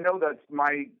 I mean, I know that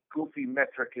my goofy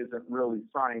metric isn't really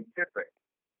scientific,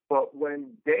 but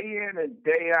when day in and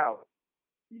day out,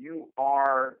 you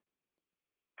are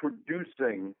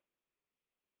producing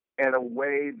in a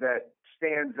way that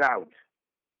stands out,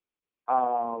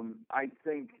 I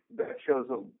think that shows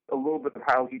a little bit of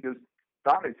how he just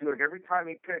dominates. Like every time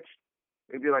he pitched,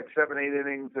 it'd be like 7, 8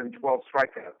 innings and 12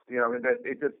 strikeouts. You know, and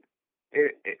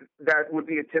that would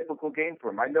be a typical game for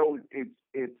him. I know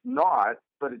it's not,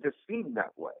 but it just seemed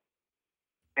that way.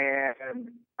 And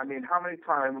I mean, how many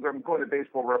times, I'm going to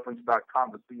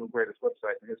baseballreference.com, the single greatest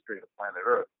website in the history of the planet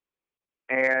Earth.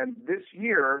 And this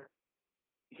year,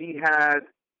 he had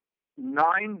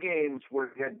 9 games where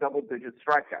he had double-digit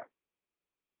strikeouts.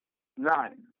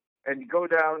 9. And you go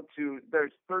down to,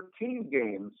 there's 13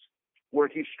 games where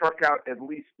he struck out at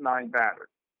least 9 batters.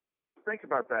 Think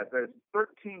about that. There's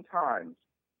 13 times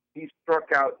he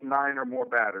struck out 9 or more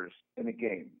batters in a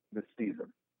game this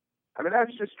season. I mean,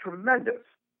 that's just tremendous.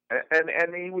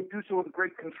 And he would do so with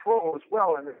great control as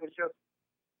well. And it was just,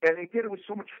 and he did it with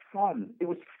so much fun. It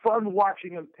was fun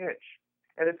watching him pitch.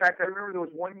 And in fact, I remember there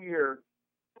was one year,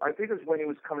 I think it was when he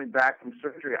was coming back from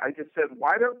surgery, I just said,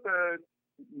 why don't the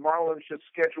Marlins just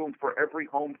schedule him for every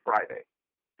home Friday?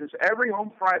 Because every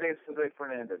home Friday is Jose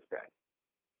Fernandez Day.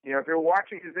 You know, if you're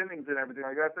watching his innings and everything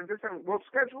like that, then just we'll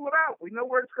schedule it out. We know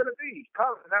where it's going to be.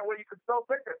 Come, and that way you can sell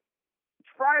tickets. It's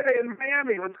Friday in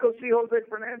Miami. Let's go see Jose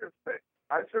Fernandez pitch.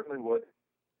 I certainly would.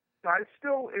 It's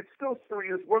still Sully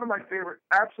is one of my favorite,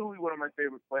 absolutely one of my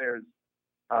favorite players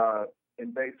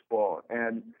in baseball.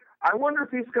 And I wonder if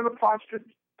he's going to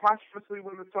posthumously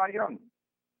win the Cy Young.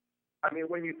 I mean,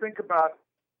 when you think about,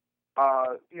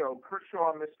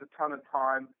 Kershaw missed a ton of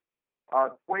time.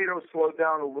 Cueto slowed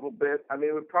down a little bit. I mean,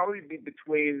 it would probably be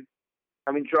between,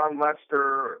 John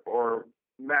Lester or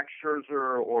Max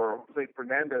Scherzer or Jose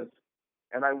Fernandez.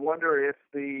 And I wonder if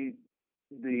the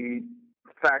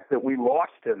fact that we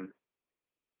lost him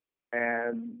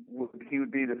and he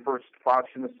would be the first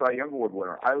posthumous Cy Young Award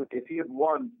winner. If he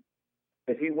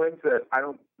wins it, I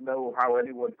don't know how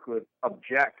anyone could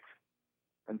object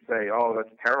and say, "Oh,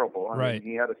 that's terrible." I mean,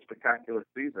 he had a spectacular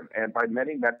season, and by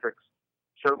many metrics,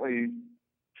 certainly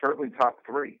top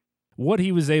 3. What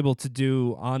he was able to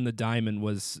do on the diamond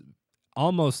was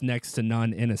almost next to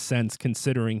none in a sense,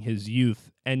 considering his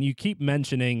youth. And you keep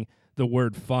mentioning the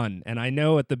word fun. And I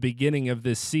know at the beginning of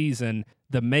this season,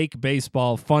 the Make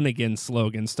Baseball Fun Again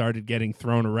slogan started getting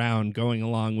thrown around, going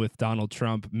along with Donald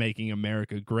Trump making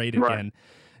America great again. Right.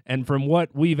 And from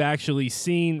what we've actually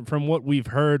seen, from what we've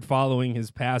heard following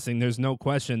his passing, there's no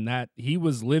question that he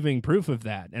was living proof of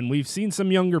that. And we've seen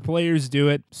some younger players do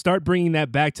it, start bringing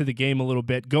that back to the game a little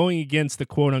bit, going against the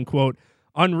quote-unquote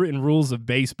unwritten rules of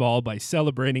baseball by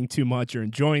celebrating too much or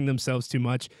enjoying themselves too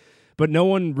much. But no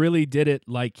one really did it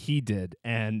like he did.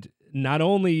 And not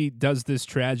only does this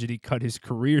tragedy cut his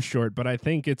career short, but I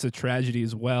think it's a tragedy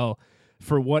as well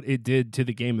for what it did to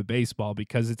the game of baseball,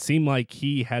 because it seemed like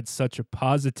he had such a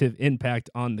positive impact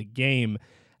on the game.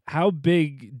 How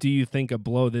big do you think a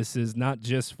blow this is, not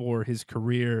just for his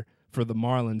career for the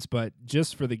Marlins, but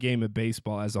just for the game of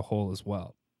baseball as a whole as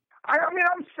well?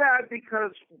 I'm sad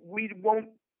because we won't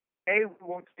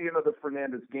see another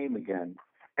Fernandez game again.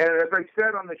 And as I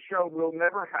said on the show, we'll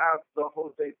never have the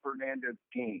Jose Fernandez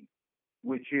game,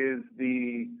 which is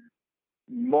the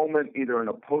moment either in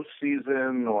a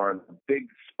postseason or in a big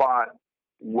spot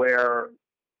where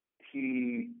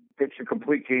he gets a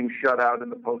complete game shutout in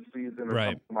the postseason or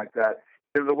something like that.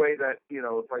 In the way that,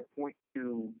 if I point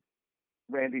to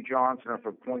Randy Johnson, or if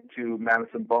I point to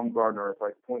Madison Bumgarner, or if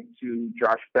I point to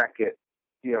Josh Beckett,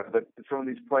 some of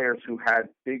these players who had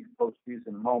big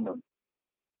postseason moments,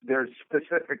 there's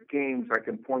specific games I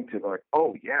can point to, like,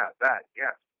 oh, yeah,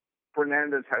 yes.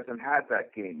 Fernandez hasn't had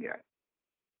that game yet.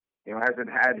 Hasn't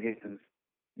had his,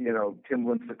 Tim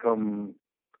Lincecum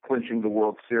clinching the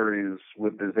World Series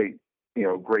with his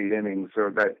 8, great innings,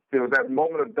 or that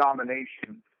moment of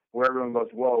domination where everyone goes,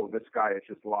 whoa, this guy is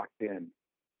just locked in.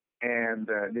 And,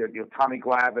 Tommy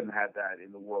Glavine had that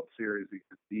in the World Series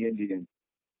against the Indians.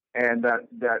 And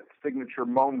that signature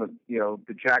moment,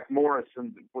 the Jack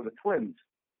Morrison for the Twins.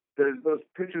 There's those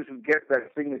pitchers who get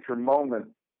that signature moment,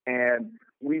 and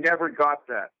we never got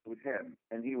that with him,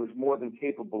 and he was more than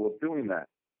capable of doing that.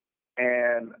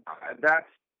 And that's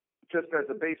just as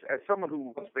someone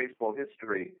who loves baseball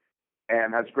history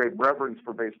and has great reverence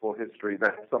for baseball history,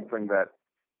 that's something that,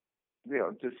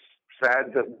 just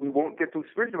sad that we won't get to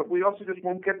experience it, but we also just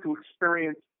won't get to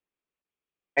experience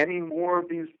any more of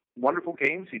these wonderful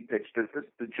games he pitched. It's just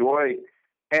the joy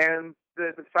and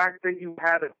the fact that you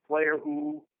had a player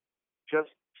who just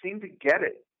seemed to get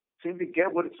it, seemed to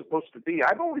get what it's supposed to be.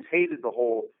 I've always hated the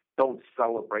whole don't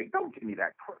celebrate. Don't give me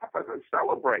that crap. I don't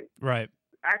celebrate. Right.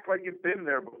 Act like you've been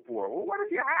there before. Well, what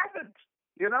if you haven't?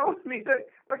 You know, I mean,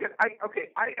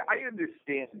 I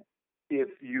understand if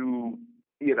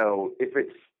if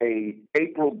it's a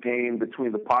April game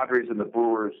between the Padres and the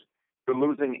Brewers, you're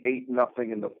losing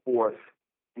 8-0 in the fourth,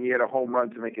 and you had a home run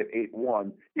to make it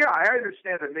 8-1. Yeah, I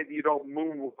understand that maybe you don't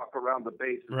moonwalk around the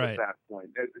bases right. at that point.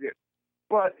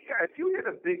 But yeah, if you hit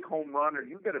a big home run or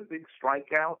you get a big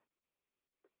strikeout,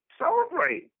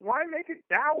 celebrate. Why make it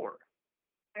dour?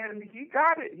 And he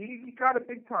got it. He got it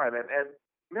big time. And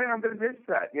man, I'm going to miss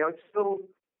that. You know, it's still,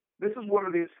 this is one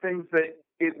of these things that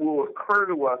it will occur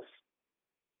to us,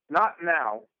 not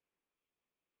now,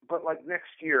 but like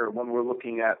next year when we're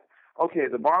looking at, okay,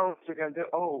 the Marlins are going to do,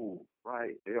 oh,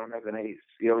 right, they don't have an ace.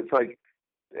 You know, it's like,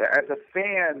 as a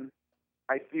fan,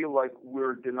 I feel like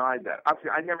we're denied that.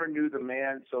 Obviously, I never knew the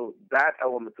man, so that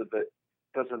element of it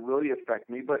doesn't really affect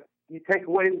me. But you take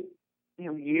away,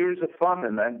 years of fun,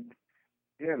 and then,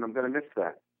 yeah, I'm going to miss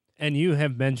that. And you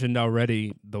have mentioned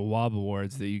already the WOB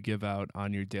Awards that you give out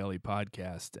on your daily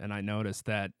podcast, and I noticed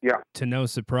that, to no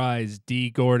surprise, D.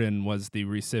 Gordon was the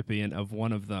recipient of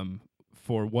one of them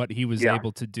for what he was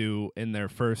able to do in their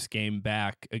first game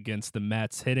back against the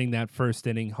Mets, hitting that first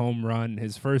inning home run,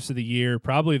 his first of the year,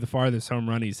 probably the farthest home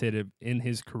run he's hit in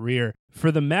his career.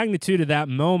 For the magnitude of that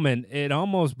moment, it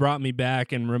almost brought me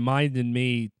back and reminded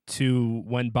me to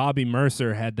when Bobby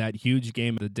Mercer had that huge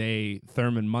game of the day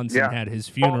Thurman Munson had his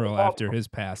funeral after his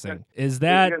passing. Is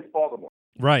that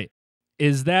right?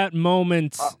 Is that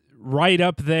moment right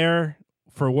up there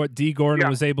for what D. Gordon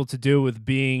was able to do with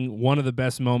being one of the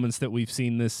best moments that we've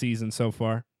seen this season so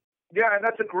far? Yeah, and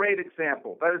that's a great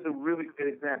example. That is a really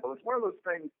great example. It's one of those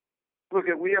things, look,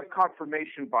 we have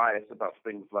confirmation bias about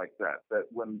things like that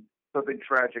when something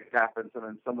tragic happens and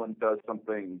then someone does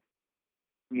something,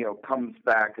 comes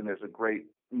back and there's a great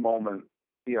moment.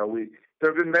 There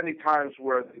have been many times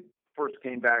where the first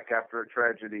came back after a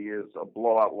tragedy is a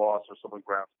blowout loss or someone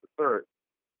grounds to third.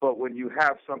 But when you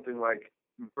have something like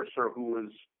Mercer, who was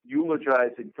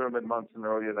eulogizing Thurman Munson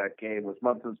earlier that game, was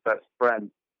Munson's best friend,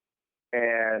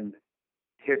 and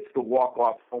hits the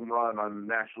walk-off home run on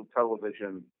national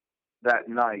television that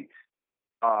night.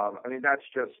 I mean, that's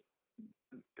just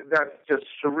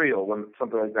surreal when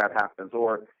something like that happens.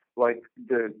 Or like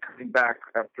the coming back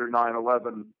after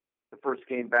 9/11, the first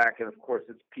game back, and of course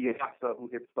it's Piazza who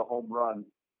hits the home run.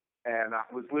 And I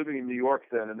was living in New York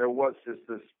then, and there was just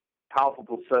this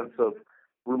palpable sense of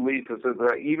relief, as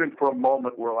even for a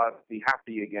moment we're allowed to be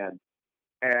happy again.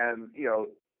 And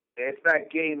if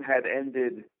that game had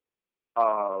ended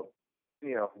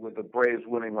with the Braves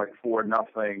winning like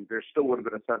 4-0, there still would have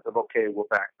been a sense of, okay, we're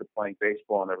back to playing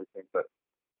baseball and everything. But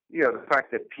the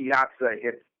fact that Piazza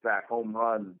hits that home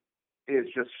run is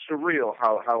just surreal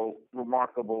how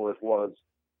remarkable it was.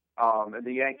 And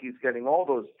the Yankees getting all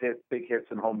those big hits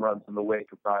and home runs in the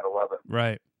wake of 9/11.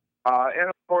 Right. And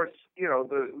of course,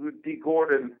 the D.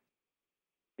 Gordon,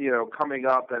 coming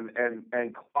up and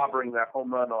clobbering that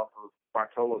home run off of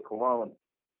Bartolo Colon.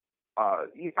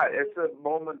 It's a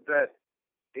moment that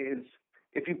is,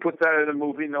 if you put that in a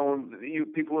movie,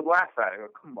 people would laugh at it. Go,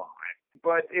 come on.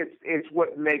 But it's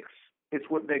what makes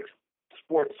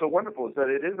sports so wonderful, is that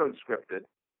it is unscripted,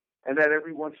 and that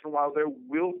every once in a while there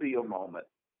will be a moment,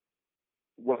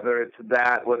 whether it's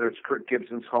Kirk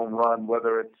Gibson's home run,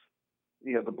 whether it's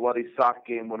the bloody sock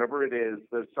game, whatever it is,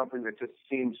 there's something that just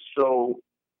seems so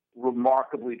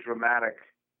remarkably dramatic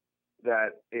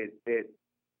that it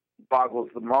boggles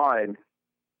the mind,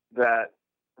 that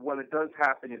when it does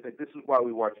happen, you think, this is why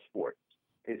we watch sports.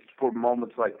 It's for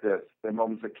moments like this. They're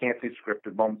moments that can't be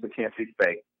scripted, moments that can't be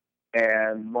fake,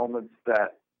 and moments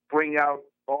that bring out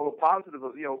all the positive,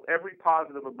 every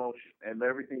positive emotion and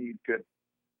everything you could,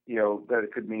 that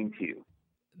it could mean to you.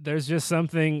 There's just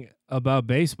something about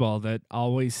baseball that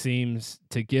always seems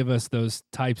to give us those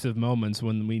types of moments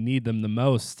when we need them the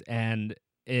most. And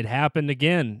it happened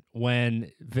again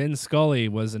when Vin Scully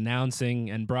was announcing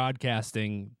and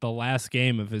broadcasting the last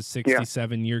game of his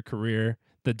 67-year career.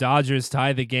 The Dodgers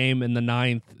tie the game in the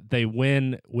 9th. They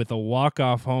win with a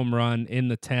walk-off home run in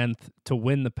the 10th to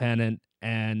win the pennant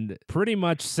and pretty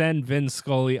much send Vin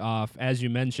Scully off, as you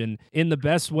mentioned, in the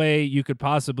best way you could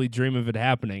possibly dream of it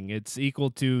happening. It's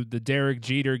equal to the Derek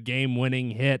Jeter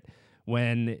game-winning hit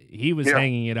when he was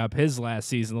hanging it up his last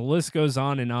season. The list goes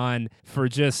on and on for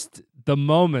just the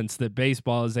moments that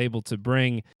baseball is able to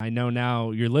bring. I know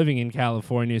now you're living in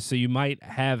California, so you might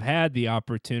have had the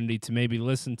opportunity to maybe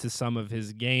listen to some of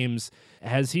his games.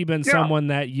 Has he been someone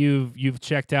that you've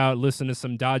checked out, listened to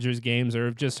some Dodgers games, or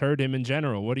have just heard him in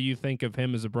general? What do you think of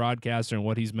him as a broadcaster and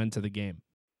what he's meant to the game?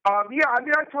 Yeah, I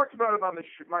mean, I talked about it on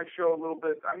my show a little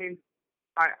bit. I mean,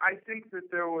 I think that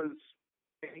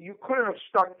you couldn't have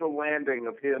stuck the landing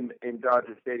of him in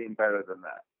Dodger Stadium better than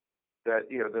that. That,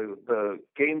 the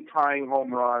game-tying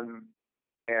home run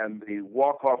and the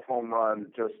walk-off home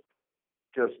run just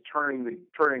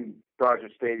turning Dodger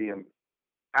Stadium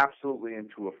absolutely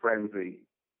into a frenzy.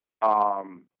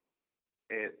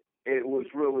 It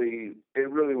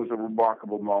really was a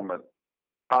remarkable moment.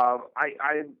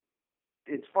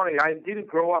 It's funny, I didn't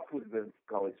grow up with Vin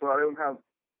Scully, so I don't have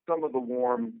some of the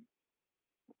warm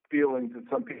feelings that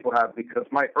some people have, because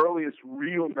my earliest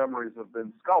real memories of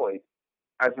Vin Scully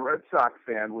as a Red Sox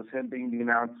fan was him being the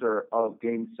announcer of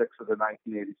Game 6 of the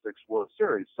 1986 World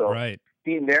Series. So right.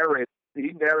 he narrated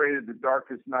the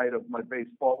darkest night of my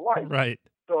baseball life. Right.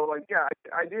 So,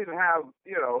 I didn't have,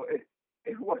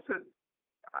 it wasn't,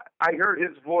 I heard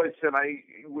his voice and I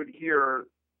would hear,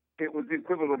 it was the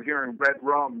equivalent of hearing red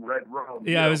rum.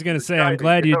 Yeah, I was going to say, I'm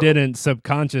glad you didn't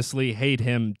subconsciously hate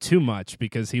him too much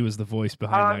because he was the voice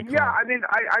behind that call. Yeah, I mean,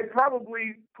 I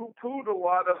probably poo-pooed a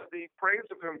lot of the praise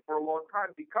of him for a long time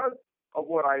because of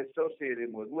what I associated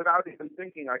him with, without even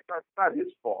thinking. It's not his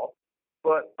fault.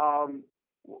 But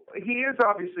he is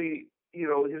obviously,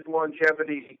 his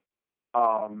longevity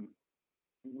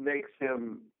makes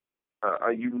him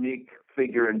a unique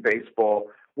figure in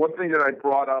baseball. One thing that I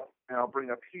brought up, and I'll bring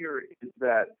up here, is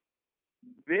that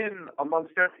Vin,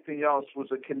 amongst everything else,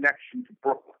 was a connection to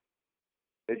Brooklyn.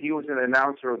 That he was an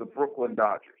announcer of the Brooklyn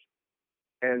Dodgers.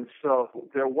 And so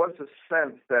there was a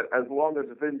sense that as long as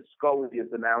Vin Scully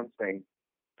is announcing,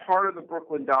 part of the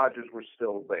Brooklyn Dodgers were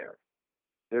still there.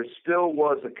 There still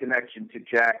was a connection to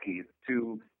Jackie,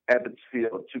 to Ebbets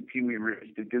Field, to Pee Wee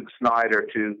Reese, to Duke Snider,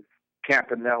 to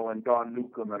Campanella and Don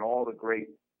Newcomb, and all the great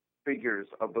figures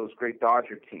of those great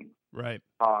Dodger teams. Right.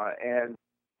 And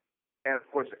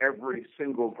of course, every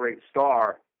single great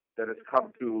star that has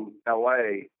come to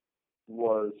L.A.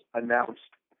 was announced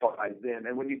by Vin.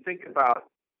 And when you think about,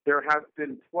 there have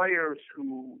been players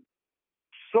who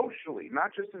socially,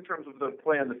 not just in terms of the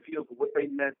play on the field, but what they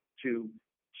meant to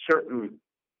certain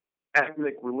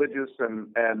ethnic, religious,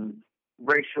 and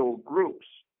racial groups,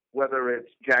 whether it's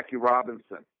Jackie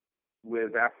Robinson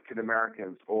with African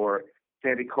Americans, or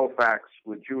Sandy Koufax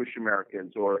with Jewish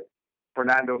Americans, or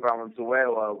Fernando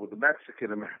Valenzuela with the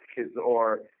Mexican Americans,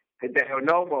 or Hideo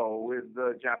Nomo with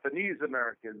the Japanese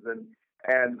Americans,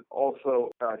 and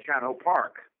also Chano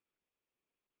Park.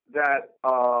 That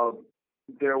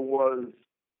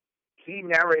he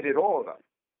narrated all of them.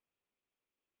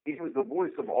 He was the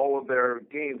voice of all of their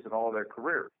games and all of their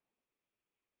careers.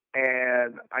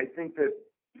 And I think that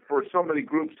for so many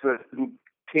groups who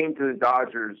came to the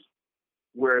Dodgers,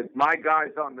 where my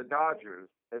guys on the Dodgers,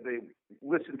 they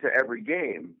listen to every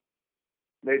game,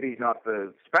 maybe not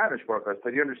the Spanish broadcast,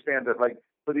 but you understand that, like,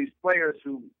 for these players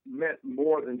who meant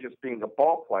more than just being a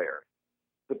ball player,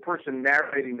 the person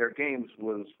narrating their games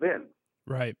was Vin.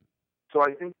 Right. So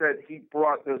I think that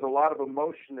there's a lot of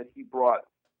emotion that he brought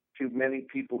to many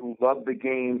people who loved the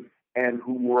game and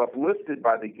who were uplifted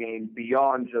by the game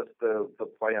beyond just the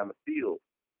play on the field.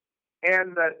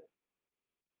 And that,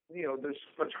 there's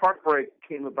such heartbreak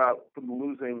came about from the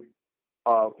losing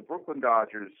of the Brooklyn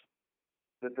Dodgers,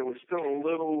 that there was still a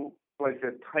little, like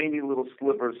a tiny little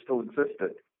sliver still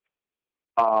existed.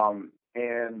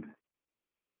 And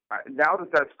now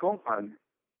that that's gone,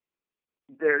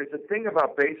 there's a thing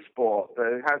about baseball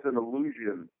that it has an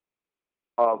illusion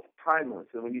of timeless.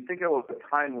 And when you think of what the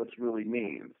timeless really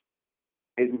means,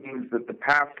 it means that the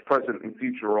past, present, and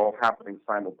future are all happening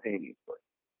simultaneously.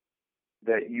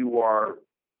 That you are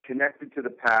connected to the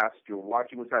past, you're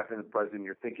watching what's happening in the present,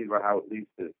 you're thinking about how it leads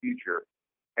to the future.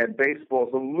 And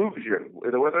baseball's illusion,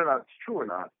 whether or not it's true or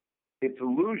not, its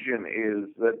illusion is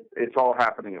that it's all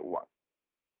happening at once.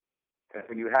 And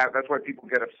when that's why people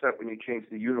get upset when you change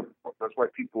the uniform. That's why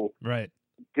people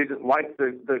didn't like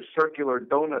the circular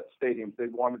donut stadiums. They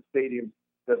wanted stadiums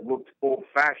that looked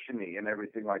old-fashioned-y and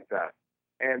everything like that.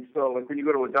 And so, like, when you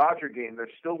go to a Dodger game, they're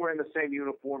still wearing the same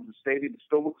uniforms. The stadium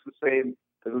still looks the same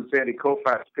as when Sandy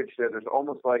Koufax pitched there. There's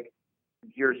almost like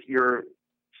you're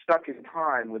stuck in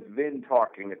time with Vin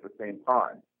talking at the same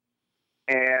time.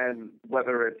 And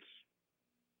whether it's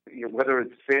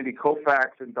Sandy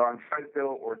Koufax and Don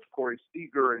Sheffield, or it's Corey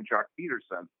Seager and Jock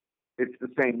Peterson, it's the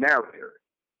same narrator.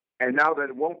 And now that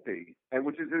it won't be, and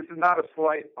this is not a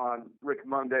slight on Rick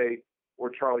Monday or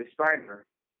Charlie Steiner,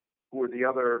 who are the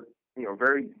other,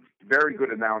 very, very good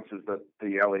announcers that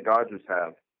the LA Dodgers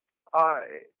have,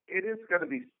 it's going to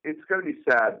be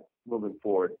sad moving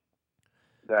forward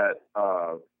that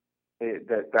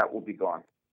will be gone.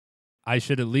 I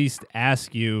should at least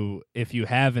ask you if you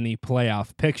have any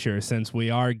playoff picture, since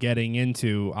we are getting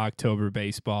into October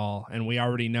baseball and we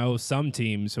already know some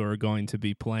teams who are going to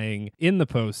be playing in the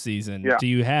postseason. Yeah. Do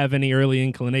you have any early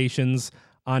inclinations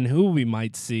on who we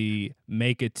might see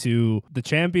make it to the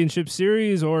championship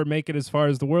series or make it as far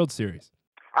as the World Series?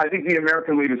 I think the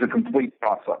American League is a complete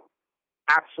toss-up.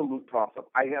 Absolute toss-up.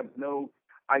 I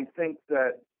think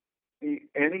that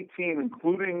any team,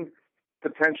 including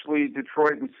potentially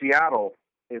Detroit and Seattle,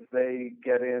 if they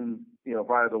get in,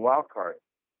 via the wild card,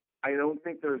 I don't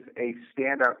think there's a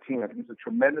standout team. I think there's a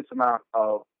tremendous amount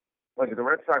of, like, the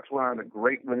Red Sox went on a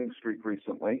great winning streak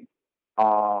recently,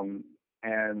 and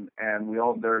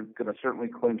they're going to certainly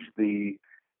clinch the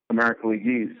American League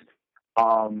East,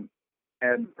 and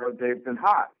they've been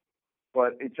hot,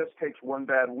 but it just takes one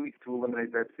bad week to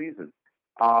eliminate that season.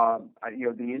 The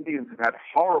Indians have had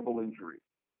horrible injuries,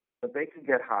 but they could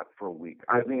get hot for a week.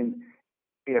 I mean,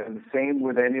 the same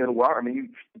with any of the wild. I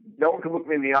mean, no one can look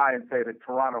me in the eye and say that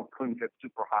Toronto couldn't get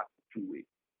super hot for 2 weeks.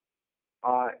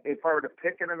 If I were to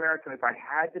pick if I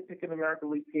had to pick an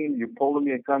American League team, you're pulling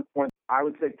me at gunpoint, I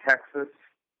would say Texas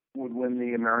would win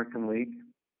the American League.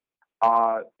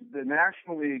 The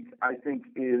National League, I think,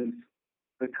 is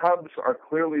the Cubs are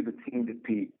clearly the team to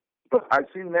beat, but I've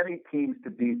seen many teams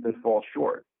to beat that fall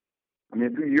short. I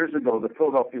mean, a few years ago, the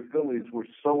Philadelphia Phillies were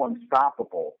so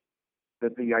unstoppable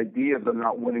that the idea of them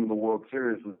not winning the World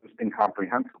Series was just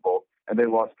incomprehensible, and they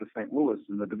lost to St. Louis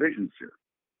in the division series.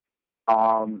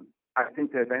 I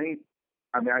think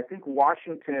I think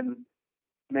Washington.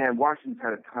 Man, Washington's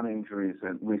had a ton of injuries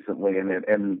recently, and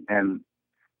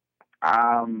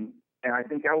I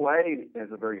think LA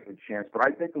has a very good chance. But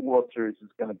I think the World Series is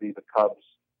going to be the Cubs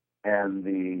and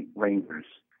the Rangers.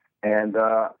 And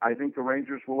I think the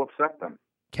Rangers will upset them.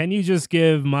 Can you just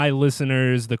give my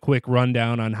listeners the quick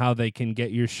rundown on how they can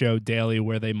get your show daily,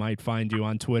 where they might find you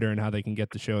on Twitter, and how they can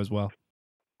get the show as well?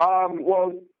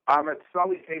 Well, I'm at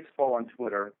Sully Baseball on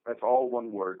Twitter. That's all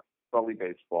one word, Sully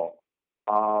Baseball.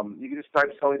 You can just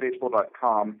type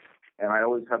sullybaseball.com, and I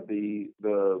always have the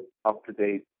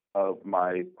up-to-date of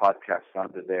my podcast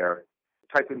under there.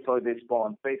 Type in Sully Baseball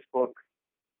on Facebook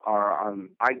or on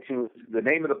iTunes. The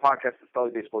name of the podcast is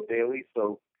Sully Baseball Daily,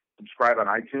 so subscribe on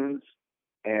iTunes.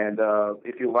 And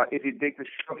if you dig the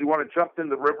show, if you want to jump in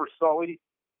the river, Sully,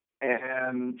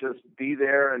 and just be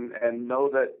there and know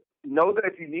that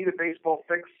if you need a baseball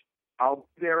fix, I'll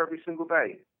be there every single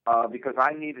day because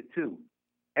I need it too.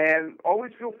 And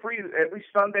always feel free. Every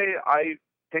Sunday I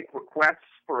take requests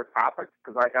for a topic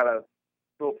because I got to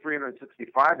fill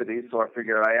 365 of these, so I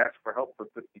figured I asked for help for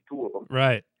 52 of them.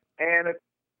 Right. And if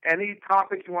any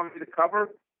topic you want me to cover,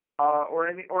 or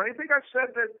anything I've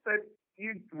said that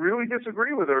you really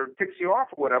disagree with or ticks you off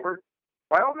or whatever,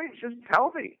 by all means, just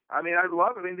tell me. I mean, I'd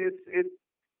love it. I mean, it's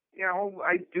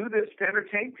I do this to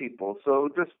entertain people, so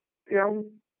just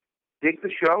dig the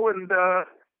show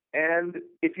and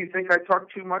if you think I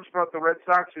talk too much about the Red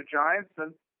Sox or Giants,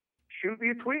 then shoot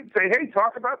me a tweet and say, hey,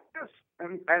 talk about this.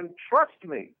 And trust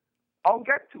me, I'll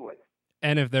get to it.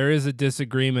 And if there is a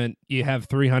disagreement, you have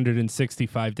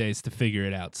 365 days to figure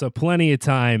it out. So plenty of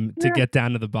time to get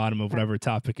down to the bottom of whatever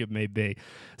topic it may be.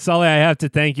 Sully, I have to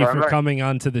thank you for coming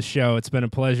on to the show. It's been a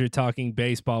pleasure talking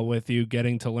baseball with you,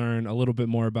 getting to learn a little bit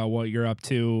more about what you're up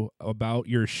to, about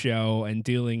your show, and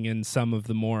dealing in some of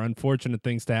the more unfortunate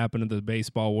things to happen in the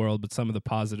baseball world, but some of the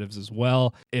positives as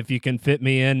well. If you can fit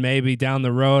me in maybe down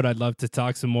the road, I'd love to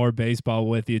talk some more baseball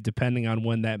with you, depending on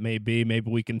when that may be. Maybe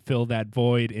we can fill that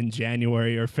void in January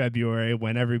or February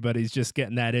when everybody's just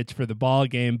getting that itch for the ball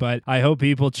game. But I hope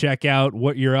people check out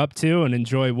what you're up to and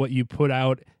enjoy what you put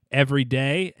out every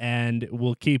day, and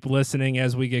we'll keep listening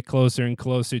as we get closer and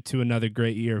closer to another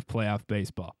great year of playoff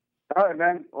baseball. All right,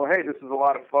 man. Well, hey, this is a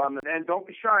lot of fun. And don't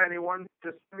be shy, anyone.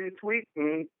 Just send me a tweet,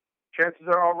 and chances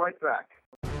are I'll write back.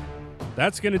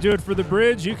 That's going to do it for The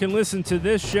Bridge. You can listen to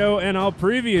this show and all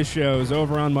previous shows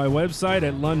over on my website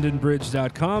at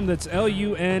londonbridge.com. That's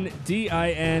LUNDINBRIDGE.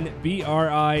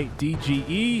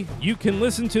 You can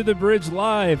listen to The Bridge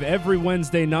live every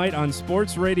Wednesday night on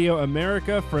Sports Radio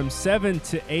America from 7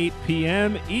 to 8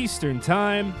 p.m. Eastern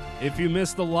Time. If you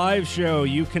missed the live show,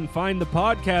 you can find the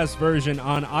podcast version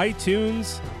on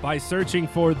iTunes by searching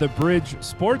for The Bridge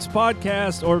Sports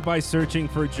Podcast or by searching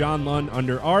for John Lund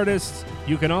under Artists.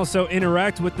 You can also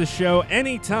interact with the show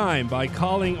anytime by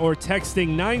calling or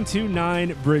texting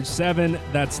 929-BRIDGE-7.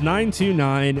 That's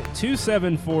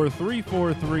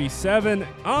 929-274-3437.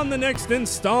 On the next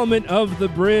installment of The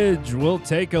Bridge, we'll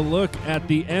take a look at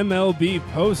the MLB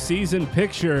postseason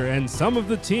picture and some of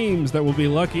the teams that will be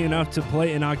lucky enough to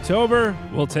play in October.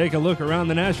 We'll take a look around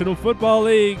the National Football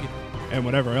League and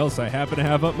whatever else I happen to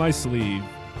have up my sleeve.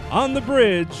 On The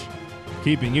Bridge,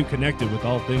 keeping you connected with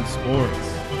all things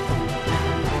sports.